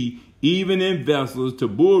sea, even in vessels to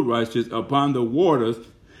bulrushes upon the waters,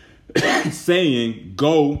 saying,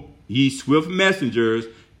 go, ye swift messengers,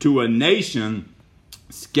 to a nation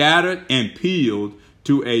scattered and peeled,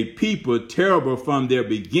 to a people terrible from their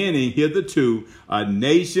beginning hitherto, a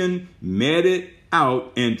nation meted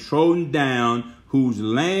out and trodden down, whose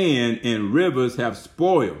land and rivers have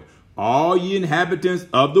spoiled. All ye inhabitants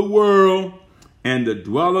of the world, and the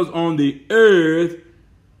dwellers on the earth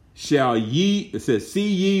shall ye, it says, see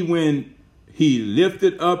ye when he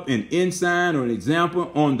lifted up an ensign or an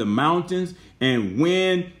example on the mountains, and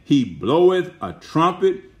when he bloweth a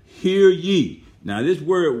trumpet, hear ye. Now this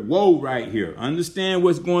word woe right here, understand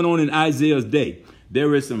what's going on in Isaiah's day.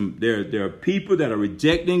 There are people that are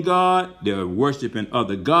rejecting God. They're worshiping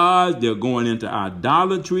other gods. They're going into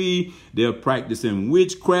idolatry. They're practicing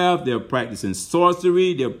witchcraft. They're practicing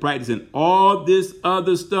sorcery. They're practicing all this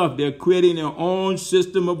other stuff. They're creating their own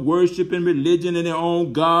system of worship and religion and their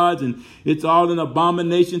own gods. And it's all an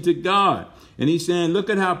abomination to God. And he's saying, look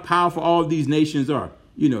at how powerful all these nations are.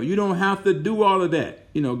 You don't have to do all of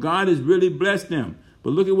that. God has really blessed them.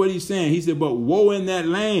 But look at what he's saying. He said, but woe in that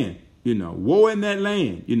land. Woe in that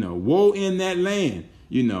land, woe in that land,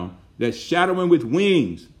 that's shadowing with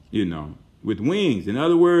wings, with wings. In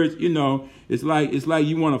other words, it's like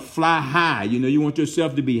you want to fly high, you want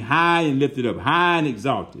yourself to be high and lifted up, high and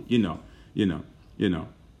exalted,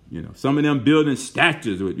 some of them building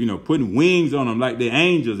statues with, putting wings on them like they're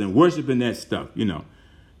angels and worshiping that stuff, and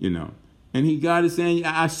God is saying,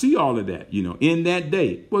 I see all of that, in that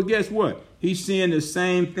day. Well, guess what? He's seeing the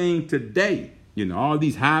same thing today. All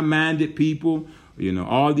these high-minded people,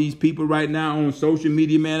 all these people right now on social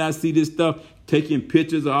media, man, I see this stuff, taking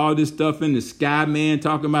pictures of all this stuff in the sky, man,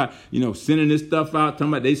 talking about, sending this stuff out, talking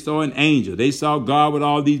about they saw an angel. They saw God with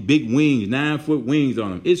all these big wings, 9-foot wings on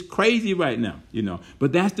them. It's crazy right now,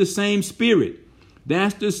 but that's the same spirit.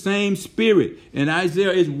 That's the same spirit. And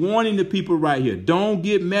Isaiah is warning the people right here. Don't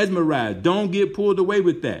get mesmerized. Don't get pulled away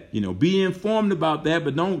with that. Be informed about that,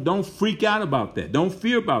 but don't freak out about that. Don't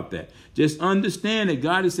fear about that. Just understand that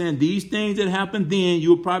God is saying these things that happened then,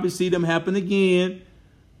 you'll probably see them happen again.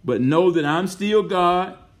 But know that I'm still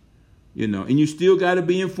God, and you still got to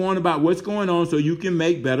be informed about what's going on so you can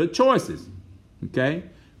make better choices. Okay?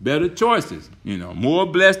 Better choices. More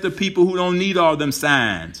blessed the people who don't need all them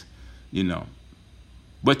signs,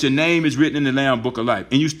 But your name is written in the Lamb Book of Life.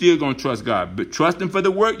 And you still going to trust God. But trust him for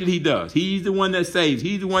the work that he does. He's the one that saves.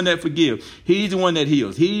 He's the one that forgives. He's the one that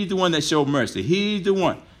heals. He's the one that shows mercy. He's the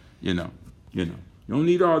one. You don't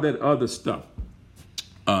need all that other stuff.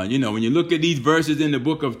 When you look at these verses in the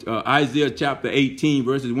book of Isaiah chapter 18,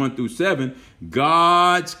 verses 1 through 7,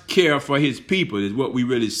 God's care for his people is what we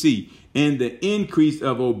really see in the increase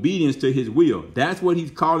of obedience to his will. That's what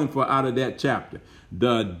he's calling for out of that chapter.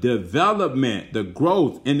 The development, the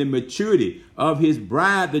growth, and the maturity of his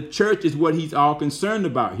bride, the church, is what he's all concerned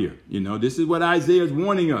about here. This is what Isaiah is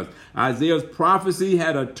warning us. Isaiah's prophecy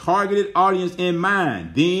had a targeted audience in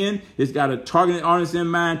mind. Then it's got a targeted audience in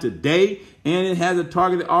mind today, and it has a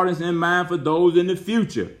targeted audience in mind for those in the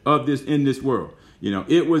future in this world.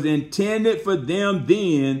 It was intended for them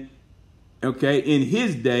then, in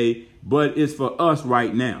his day, but it's for us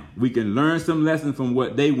right now. We can learn some lessons from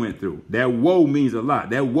what they went through. That woe means a lot.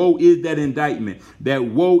 That woe is that indictment. That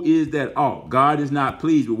woe is that ought. God is not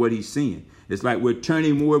pleased with what he's seeing. It's like we're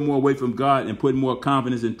turning more and more away from God and putting more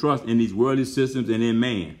confidence and trust in these worldly systems and in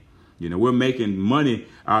man. We're making money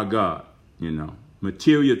our God.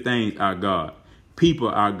 Material things our God. People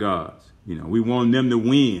our gods. We want them to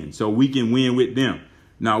win so we can win with them.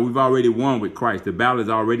 Now, we've already won with Christ. The battle has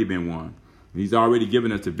already been won. He's already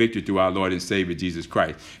given us the victory through our Lord and Savior, Jesus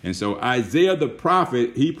Christ. And so Isaiah the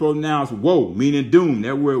prophet, he pronounced woe, meaning doom.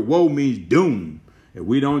 That word woe means doom. If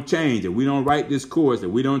we don't change, if we don't right this course,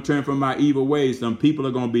 if we don't turn from our evil ways, some people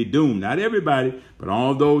are going to be doomed. Not everybody, but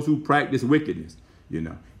all those who practice wickedness,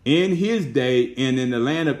 In his day and in the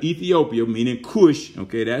land of Ethiopia, meaning Cush,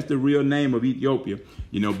 that's the real name of Ethiopia,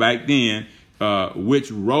 back then,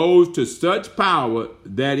 which rose to such power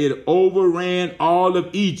that it overran all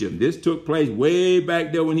of Egypt. This took place way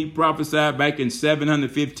back there when he prophesied back in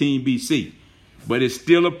 715 BC. But it's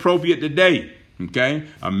still appropriate today.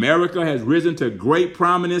 America has risen to great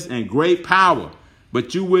prominence and great power.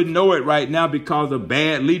 But you wouldn't know it right now because of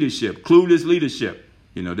bad leadership, clueless leadership.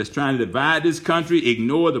 That's trying to divide this country,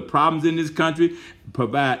 ignore the problems in this country,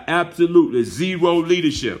 provide absolutely zero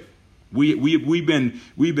leadership. We've been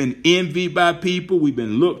envied by people. We've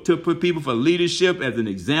been looked to for people for leadership as an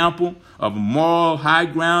example of moral high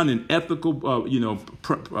ground and ethical,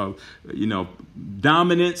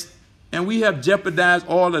 dominance. And we have jeopardized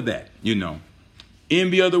all of that,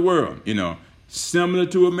 envy of the world, similar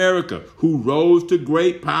to America, who rose to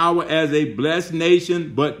great power as a blessed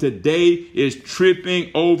nation, but today is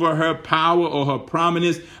tripping over her power or her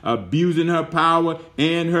prominence, abusing her power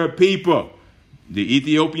and her people. The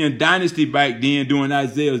Ethiopian dynasty back then during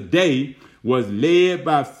Isaiah's day was led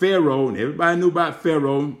by Pharaoh, and everybody knew about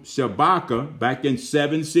Pharaoh, Shabaka, back in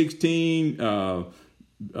 716,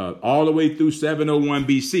 all the way through 701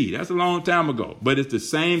 BC. That's a long time ago, but it's the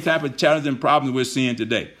same type of challenges and problems we're seeing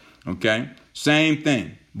today. Same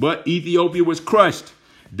thing. But Ethiopia was crushed.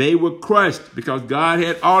 They were crushed because God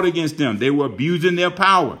had ought against them. They were abusing their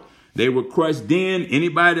power. They were crushed then.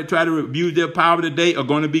 Anybody that try to abuse their power today are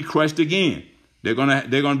going to be crushed again. They're going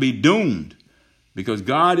to be doomed because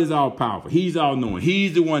God is all powerful. He's all knowing.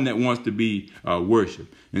 He's the one that wants to be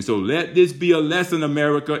worshiped. And so let this be a lesson,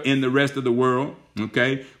 America, in the rest of the world.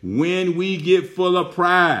 When we get full of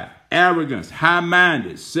pride, arrogance,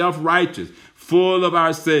 high-minded, self-righteous, full of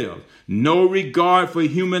ourselves, no regard for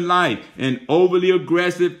human life, and overly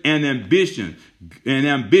aggressive and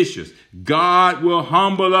ambitious, God will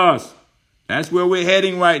humble us. That's where we're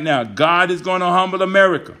heading right now. God is going to humble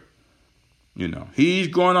America. He's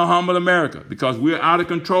going to humble America because we're out of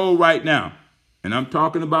control right now. And I'm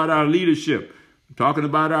talking about our leadership. I'm talking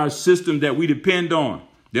about our system that we depend on.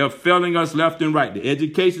 They're failing us left and right. The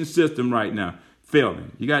education system right now,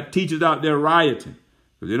 failing. You got teachers out there rioting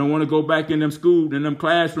because they don't want to go back in them schools, in them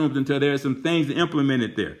classrooms until there's some things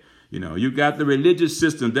implemented there. You got the religious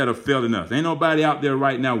systems that are failing us. Ain't nobody out there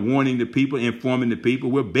right now warning the people, informing the people.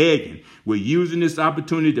 We're begging. We're using this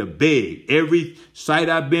opportunity to beg. Every site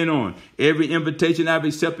I've been on, every invitation I've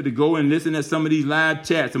accepted to go and listen to some of these live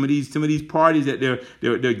chats, some of these parties that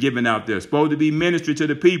they're giving out there. Supposed to be ministry to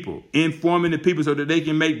the people, informing the people so that they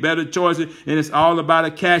can make better choices. And it's all about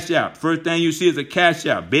a cash out. First thing you see is a cash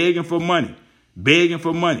out, begging for money, begging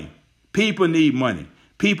for money. People need money.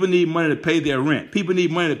 People need money to pay their rent. People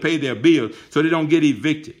need money to pay their bills so they don't get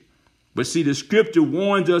evicted. But see, the scripture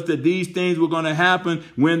warns us that these things were going to happen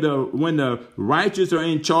when the righteous are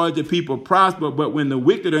in charge, the people prosper. But when the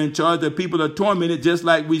wicked are in charge, the people are tormented, just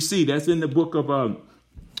like we see. That's in the book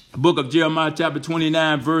of Jeremiah, chapter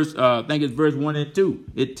 29, I think it's verse 1 and 2.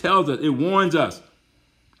 It tells us, it warns us.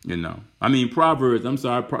 Proverbs,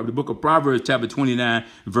 the book of Proverbs, chapter 29,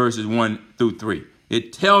 verses 1 through 3.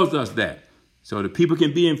 It tells us that. So the people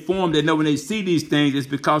can be informed that know when they see these things, it's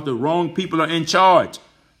because the wrong people are in charge.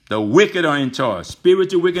 The wicked are in charge.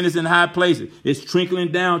 Spiritual wickedness in high places. It's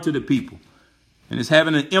trickling down to the people. And it's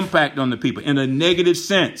having an impact on the people in a negative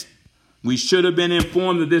sense. We should have been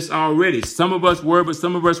informed of this already. Some of us were, but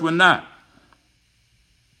some of us were not.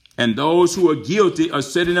 And those who are guilty are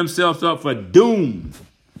setting themselves up for doom,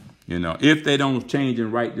 if they don't change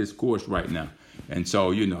and right this course right now. And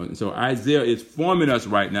so, so Isaiah is forming us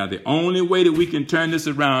right now. The only way that we can turn this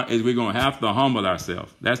around is we're going to have to humble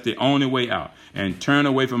ourselves. That's the only way out. And turn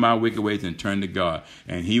away from our wicked ways and turn to God.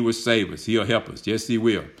 And he will save us. He'll help us. Yes, he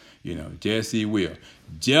will. Yes, he will.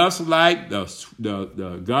 Just like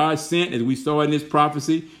the God sent, as we saw in this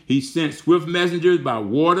prophecy, he sent swift messengers by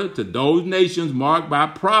water to those nations marked by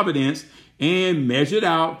providence and measured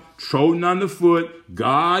out, trodden underfoot.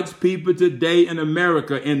 God's people today in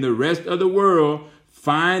America and the rest of the world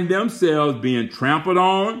find themselves being trampled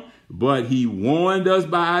on. But he warned us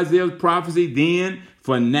by Isaiah's prophecy then,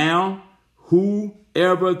 for now,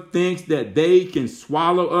 whoever thinks that they can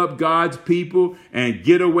swallow up God's people and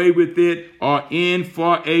get away with it are in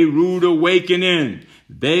for a rude awakening.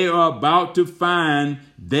 They are about to find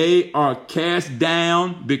they are cast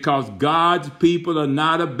down because God's people are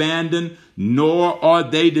not abandoned, nor are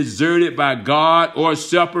they deserted by God or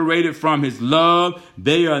separated from his love.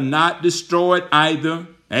 They are not destroyed either.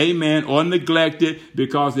 Amen. Or neglected,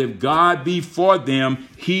 because if God be for them,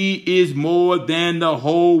 he is more than the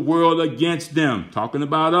whole world against them. Talking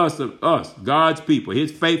about us, God's people, his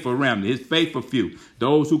faithful remnant, his faithful few,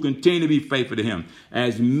 those who continue to be faithful to him.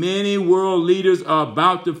 As many world leaders are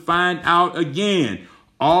about to find out again,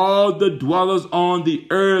 all the dwellers on the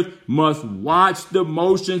earth must watch the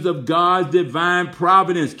motions of God's divine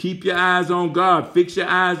providence. Keep your eyes on God. Fix your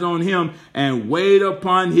eyes on him and wait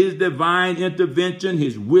upon his divine intervention,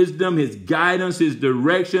 his wisdom, his guidance, his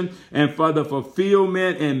direction, and for the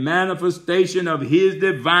fulfillment and manifestation of his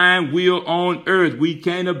divine will on earth. We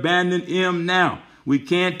can't abandon him now. We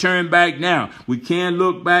can't turn back now. We can't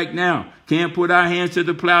look back now. Can't put our hands to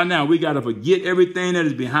the plow now. We got to forget everything that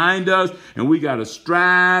is behind us, and we got to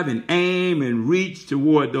strive and aim and reach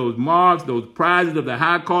toward those marks, those prizes of the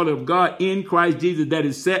high calling of God in Christ Jesus that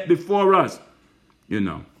is set before us.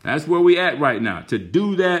 That's where we at right now. To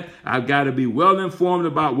do that, I've got to be well informed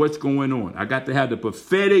about what's going on. I got to have the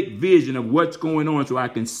prophetic vision of what's going on so I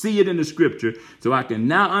can see it in the scripture, so I can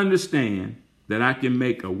now understand that I can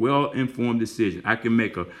make a well-informed decision. I can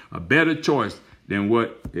make a better choice than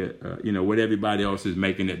what everybody else is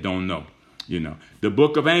making that don't know. The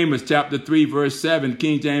book of Amos, chapter 3, verse 7,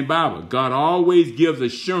 King James Bible. God always gives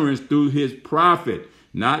assurance through his prophet,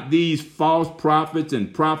 not these false prophets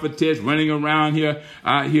and prophetess running around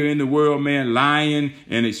out here in the world, man, lying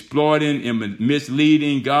and exploiting and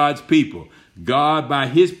misleading God's people. God, by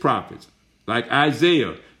his prophets, like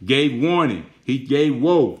Isaiah, gave warning. He gave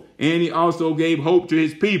woe. And he also gave hope to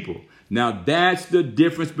his people. Now, that's the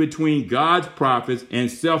difference between God's prophets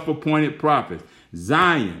and self-appointed prophets.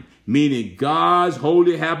 Zion, meaning God's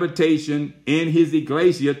holy habitation in his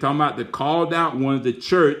ecclesia, talking about the called out ones, the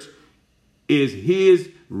church, is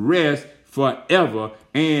his rest forever.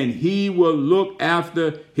 And he will look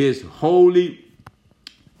after his holy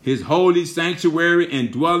sanctuary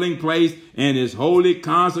and dwelling place and his holy,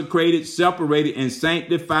 consecrated, separated, and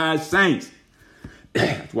sanctified saints.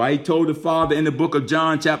 That's why he told the Father in the book of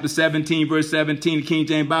John, chapter 17, verse 17, the King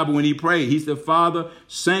James Bible, when he prayed, he said, Father,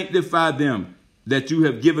 sanctify them that you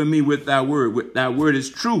have given me with thy word. Thy word is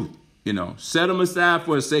truth. Set them aside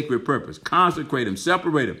for a sacred purpose. Consecrate them,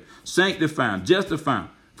 separate them, sanctify them, justify them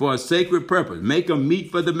for a sacred purpose. Make them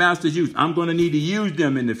meet for the master's use. I'm going to need to use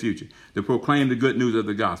them in the future to proclaim the good news of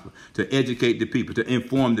the gospel, to educate the people, to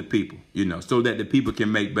inform the people, so that the people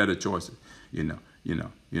can make better choices,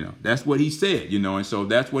 That's what he said, and so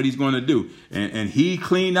that's what he's going to do. And he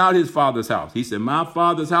cleaned out his father's house. He said, my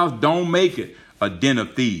father's house, don't make it a den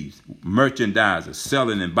of thieves, merchandisers,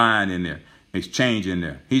 selling and buying in there, exchanging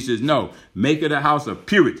there. He says, no, make it a house of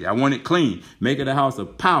purity. I want it clean. Make it a house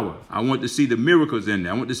of power. I want to see the miracles in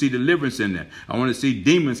there. I want to see deliverance in there. I want to see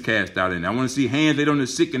demons cast out in there. I want to see hands laid on the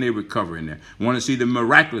sick and they recover in there. I want to see the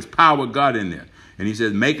miraculous power of God in there. And he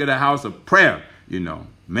says, make it a house of prayer,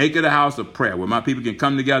 Make it a house of prayer where my people can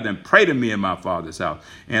come together and pray to me in my Father's house.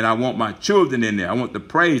 And I want my children in there. I want the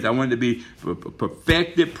praise. I want it to be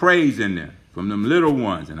perfected praise in there from them little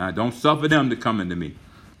ones. And I don't suffer them to come into me.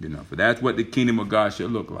 For that's what the kingdom of God should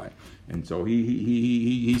look like. And so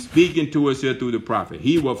he's speaking to us here through the prophet.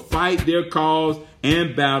 He will fight their cause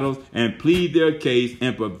and battles and plead their case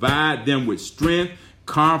and provide them with strength,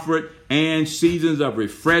 comfort, and seasons of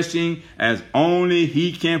refreshing as only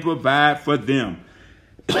he can provide for them.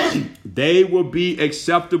 They will be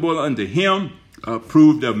acceptable unto him,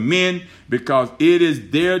 approved of men, because it is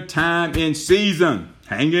their time and season.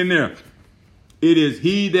 Hang in there. It is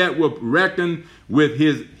he that will reckon with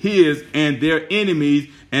his and their enemies,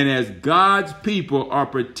 and as God's people are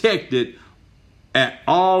protected at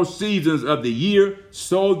all seasons of the year,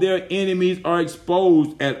 so their enemies are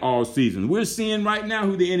exposed at all seasons. We're seeing right now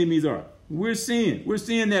who the enemies are. We're seeing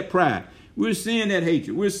that pride. We're seeing that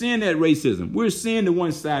hatred. We're seeing that racism. We're seeing the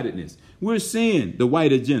one-sidedness. We're seeing the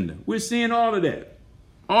white agenda. We're seeing all of that.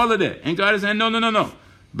 All of that. And God is saying, no.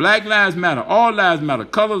 Black lives matter. All lives matter.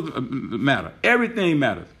 Colors matter. Everything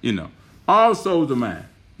matters. All souls are mine.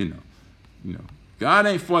 God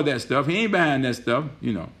ain't for that stuff. He ain't behind that stuff.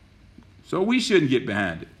 So we shouldn't get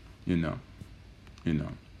behind it. And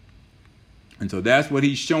so that's what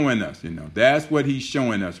he's showing us. That's what he's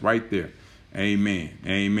showing us right there. Amen.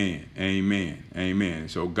 Amen. Amen. Amen.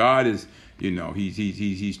 So God is,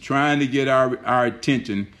 he's trying to get our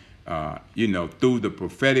attention. Through the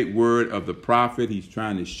prophetic word of the prophet. He's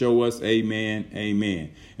trying to show us, amen,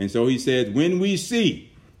 amen. And so he says, when we see,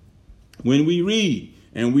 when we read,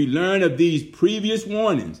 and we learn of these previous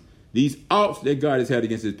warnings, these oughts that God has had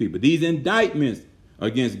against his people, these indictments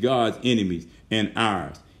against God's enemies and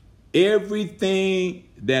ours, everything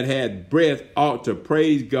that had breath ought to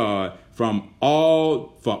praise God for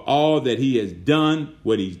all that he has done,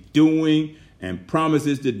 what he's doing, and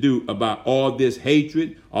promises to do about all this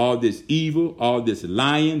hatred, all this evil, all this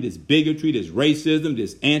lying, this bigotry, this racism,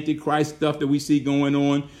 this antichrist stuff that we see going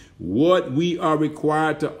on. What we are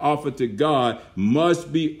required to offer to God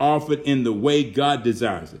must be offered in the way God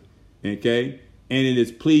desires it. Okay? And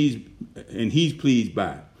he's pleased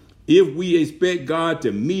by it. If we expect God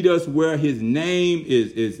to meet us where his name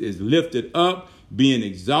is lifted up, being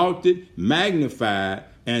exalted, magnified,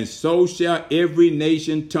 and so shall every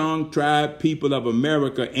nation, tongue, tribe, people of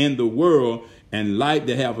America and the world, and life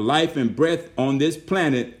that have life and breath on this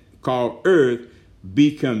planet called Earth,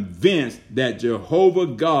 be convinced that Jehovah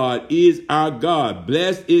God is our God.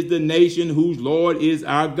 Blessed is the nation whose Lord is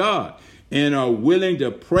our God, and are willing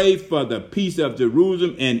to pray for the peace of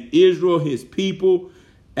Jerusalem and Israel, his people,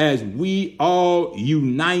 as we all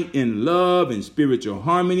unite in love and spiritual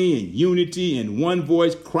harmony and unity in one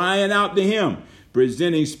voice, crying out to him,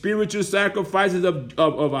 presenting spiritual sacrifices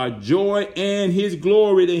of our joy and his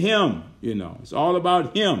glory to him. It's all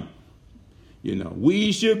about him.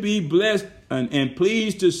 We should be blessed and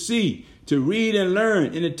pleased to see, to read and learn,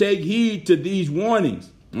 and to take heed to these warnings,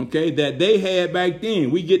 that they had back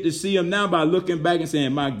then. We get to see them now by looking back and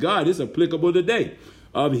saying, my God, it's applicable today,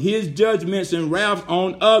 of his judgments and wrath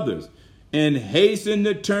on others, and hasten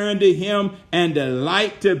to turn to him and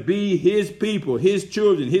delight to be his people, his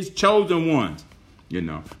children, his chosen ones.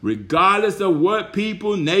 Regardless of what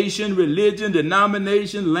people, nation, religion,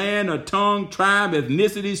 denomination, land, or tongue, tribe,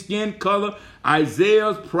 ethnicity, skin color,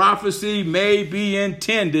 Isaiah's prophecy may be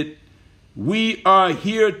intended, we are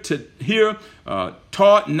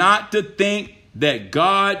taught not to think that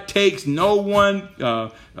God takes no one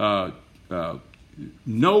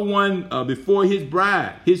before his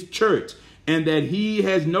bride, his church, and that he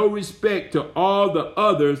has no respect to all the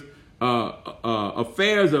others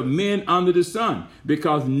affairs of men under the sun,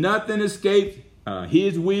 because nothing escapes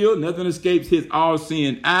his will, nothing escapes his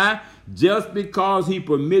all-seeing eye. Just because he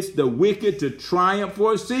permits the wicked to triumph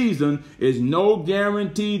for a season is no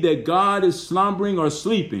guarantee that God is slumbering or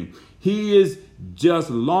sleeping. He is just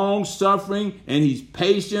long-suffering, and he's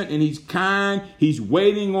patient, and he's kind. He's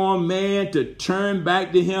waiting on man to turn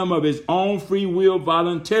back to him of his own free will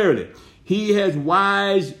voluntarily. He has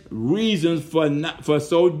wise reasons for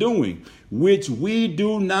so doing, which we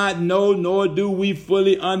do not know, nor do we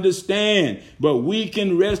fully understand. But we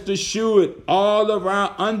can rest assured all of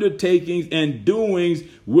our undertakings and doings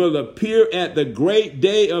will appear at the great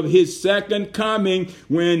day of his second coming,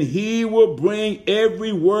 when he will bring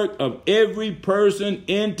every work of every person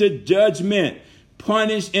into judgment,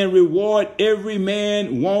 punish and reward every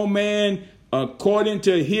man, woman, according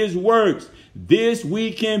to his works. This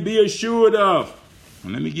we can be assured of.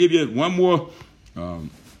 And let me give you one more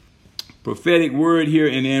prophetic word here,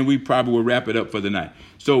 and then we probably will wrap it up for the night.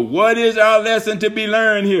 So what is our lesson to be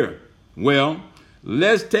learned here? Well,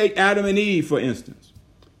 let's take Adam and Eve, for instance.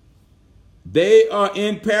 They are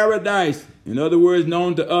in paradise, in other words,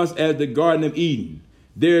 known to us as the Garden of Eden.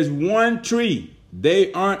 There's one tree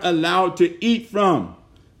they aren't allowed to eat from,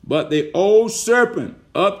 but the old serpent,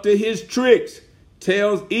 up to his tricks,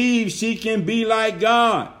 tells Eve she can be like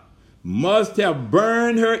God. Must have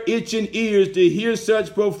burned her itching ears to hear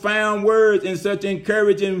such profound words and such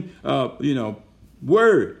encouraging,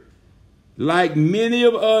 word. Like many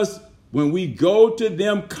of us when we go to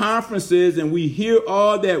them conferences and we hear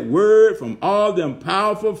all that word from all them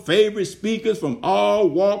powerful favorite speakers from all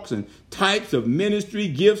walks and types of ministry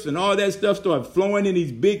gifts and all that stuff start flowing in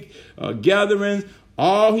these big gatherings,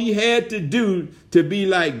 all he had to do to be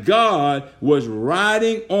like God was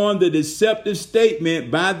riding on the deceptive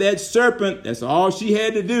statement by that serpent. That's all she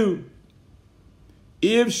had to do.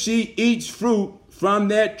 If she eats fruit from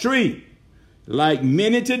that tree, like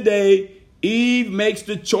many today, Eve makes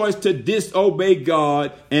the choice to disobey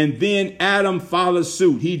God, and then Adam follows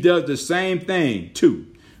suit. He does the same thing too.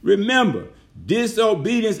 Remember,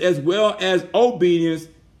 disobedience as well as obedience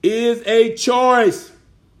is a choice.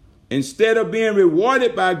 Instead of being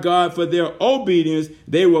rewarded by God for their obedience,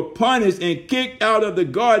 they were punished and kicked out of the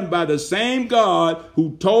garden by the same God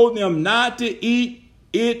who told them not to eat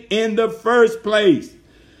it in the first place.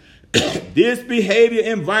 This behavior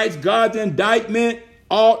invites God's indictment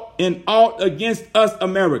against us,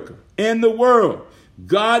 America, and the world.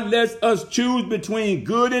 God lets us choose between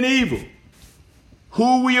good and evil,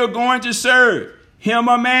 who we are going to serve, him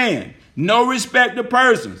or man, no respect of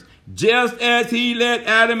persons. Just as he let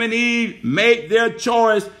Adam and Eve make their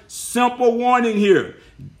choice, simple warning here.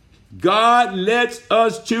 God lets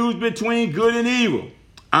us choose between good and evil.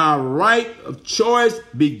 Our right of choice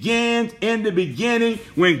begins in the beginning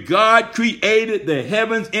when God created the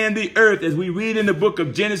heavens and the earth. As we read in the book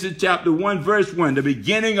of Genesis chapter 1 verse 1, the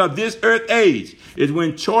beginning of this earth age is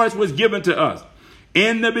when choice was given to us.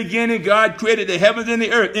 In the beginning, God created the heavens and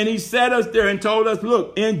the earth, and he set us there and told us,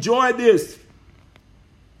 look, enjoy this.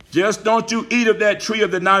 Just don't you eat of that tree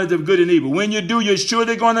of the knowledge of good and evil. When you do, you're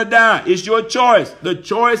surely going to die. It's your choice. The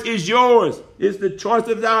choice is yours. It's the choice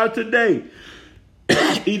of ours today.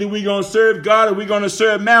 Either we're going to serve God or we're going to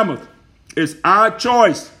serve Mammoth. It's our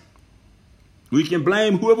choice. We can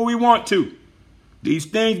blame whoever we want to. These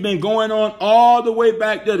things been going on all the way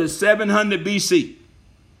back to the 700 BC.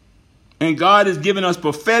 And God has given us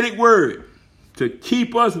prophetic word to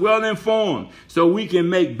keep us well informed so we can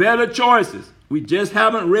make better choices. We just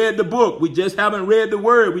haven't read the book. We just haven't read the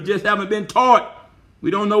word. We just haven't been taught. We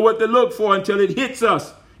don't know what to look for until it hits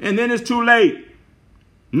us. And then it's too late.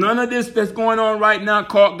 None of this that's going on right now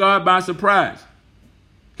caught God by surprise.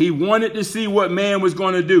 He wanted to see what man was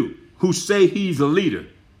going to do, who say he's a leader,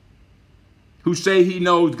 who say he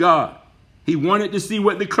knows God. He wanted to see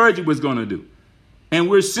what the clergy was going to do. And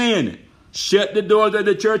we're seeing it. Shut the doors of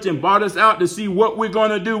the church and bought us out to see what we're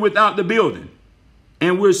going to do without the building.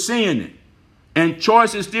 And we're seeing it. And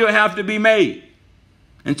choices still have to be made.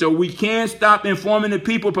 And so we can't stop informing the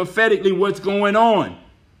people prophetically what's going on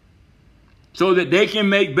so that they can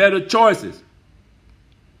make better choices.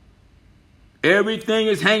 Everything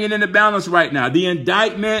is hanging in the balance right now. The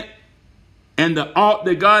indictment and the ought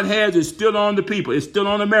that God has is still on the people. It's still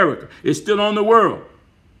on America. It's still on the world.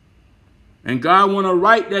 And God want to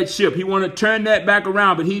right that ship. He want to turn that back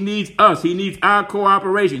around, but he needs us. He needs our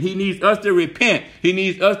cooperation. He needs us to repent. He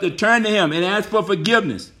needs us to turn to him and ask for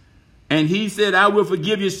forgiveness. And he said, I will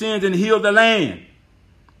forgive your sins and heal the land.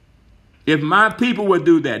 If my people would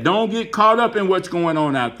do that, don't get caught up in what's going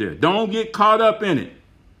on out there. Don't get caught up in it.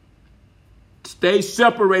 Stay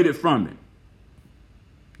separated from it.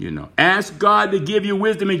 Ask God to give you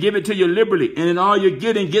wisdom and give it to you liberally. And in all you're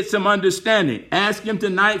getting, get some understanding. Ask him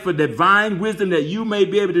tonight for divine wisdom that you may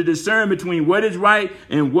be able to discern between what is right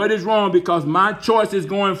and what is wrong, because my choice is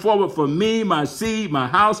going forward for me, my seed, my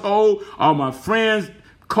household, all my friends,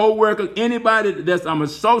 co-workers, anybody that I'm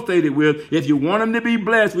associated with. If you want them to be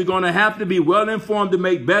blessed, we're going to have to be well informed to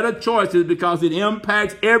make better choices because it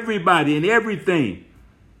impacts everybody and everything.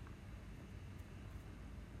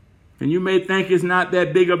 And you may think it's not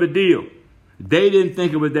that big of a deal. They didn't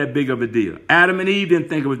think it was that big of a deal. Adam and Eve didn't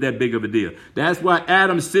think it was that big of a deal. That's why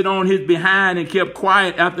Adam sit on his behind and kept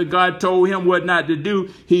quiet after God told him what not to do.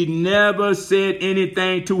 He never said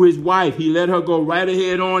anything to his wife. He let her go right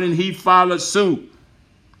ahead on and he followed suit.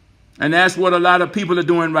 And that's what a lot of people are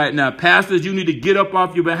doing right now. Pastors, you need to get up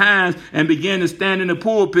off your behinds and begin to stand in the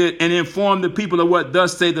pulpit and inform the people of what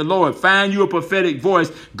thus say the Lord. Find you a prophetic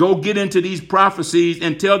voice. Go get into these prophecies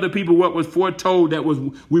and tell the people what was foretold that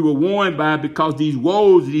we were warned by, because these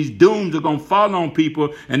woes, these dooms are going to fall on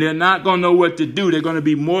people and they're not going to know what to do. They're going to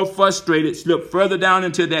be more frustrated, slip further down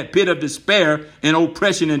into that pit of despair and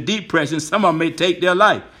oppression and depression. Some of them may take their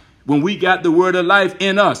life when we got the word of life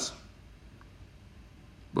in us.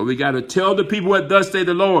 But we got to tell the people what thus say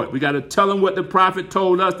the Lord. We got to tell them what the prophet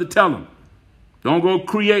told us to tell them. Don't go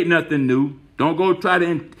create nothing new. Don't go try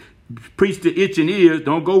to preach to itching ears.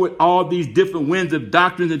 Don't go with all these different winds of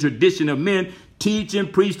doctrines and tradition of men. Teach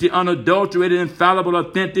and preach the unadulterated, infallible,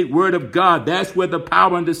 authentic word of God. That's where the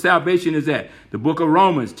power unto salvation is at. The book of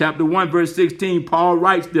Romans, chapter 1, verse 16, Paul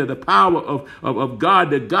writes there, the power of God,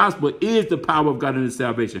 the gospel is the power of God unto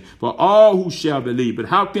salvation for all who shall believe. But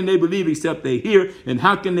how can they believe except they hear? And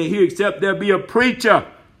how can they hear except there be a preacher?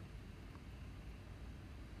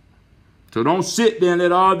 So don't sit there and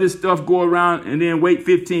let all this stuff go around and then wait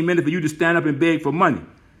 15 minutes for you to stand up and beg for money.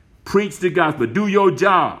 Preach the gospel. Do your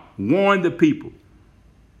job. Warn the people.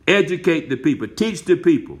 Educate the people. Teach the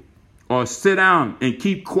people. Or sit down and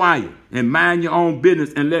keep quiet and mind your own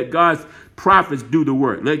business and let God's prophets do the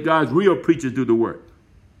work. Let God's real preachers do the work.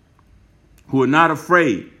 Who are not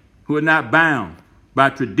afraid. Who are not bound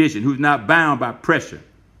by tradition. Who's not bound by pressure.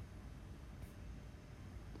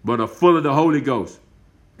 But are full of the Holy Ghost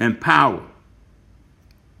and power.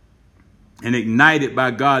 And ignited by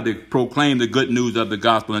God to proclaim the good news of the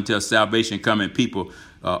gospel until salvation come and people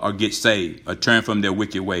or get saved or turn from their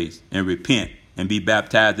wicked ways and repent and be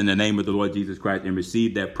baptized in the name of the Lord Jesus Christ and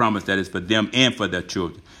receive that promise that is for them and for their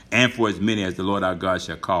children and for as many as the Lord our God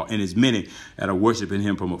shall call and as many that are worshiping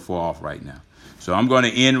him from afar off right now. So I'm going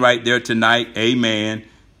to end right there tonight. Amen.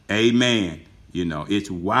 Amen. You know, it's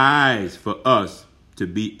wise for us to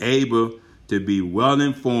be able to be well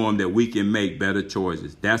informed that we can make better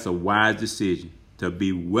choices. That's a wise decision, to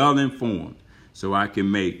be well informed so I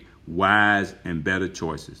can make wise and better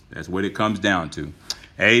choices. That's what it comes down to.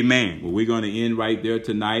 Amen. Well, we're going to end right there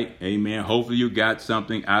tonight. Amen. Hopefully you got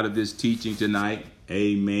something out of this teaching tonight.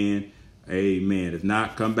 Amen. Amen. If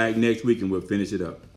not, come back next week and we'll finish it up.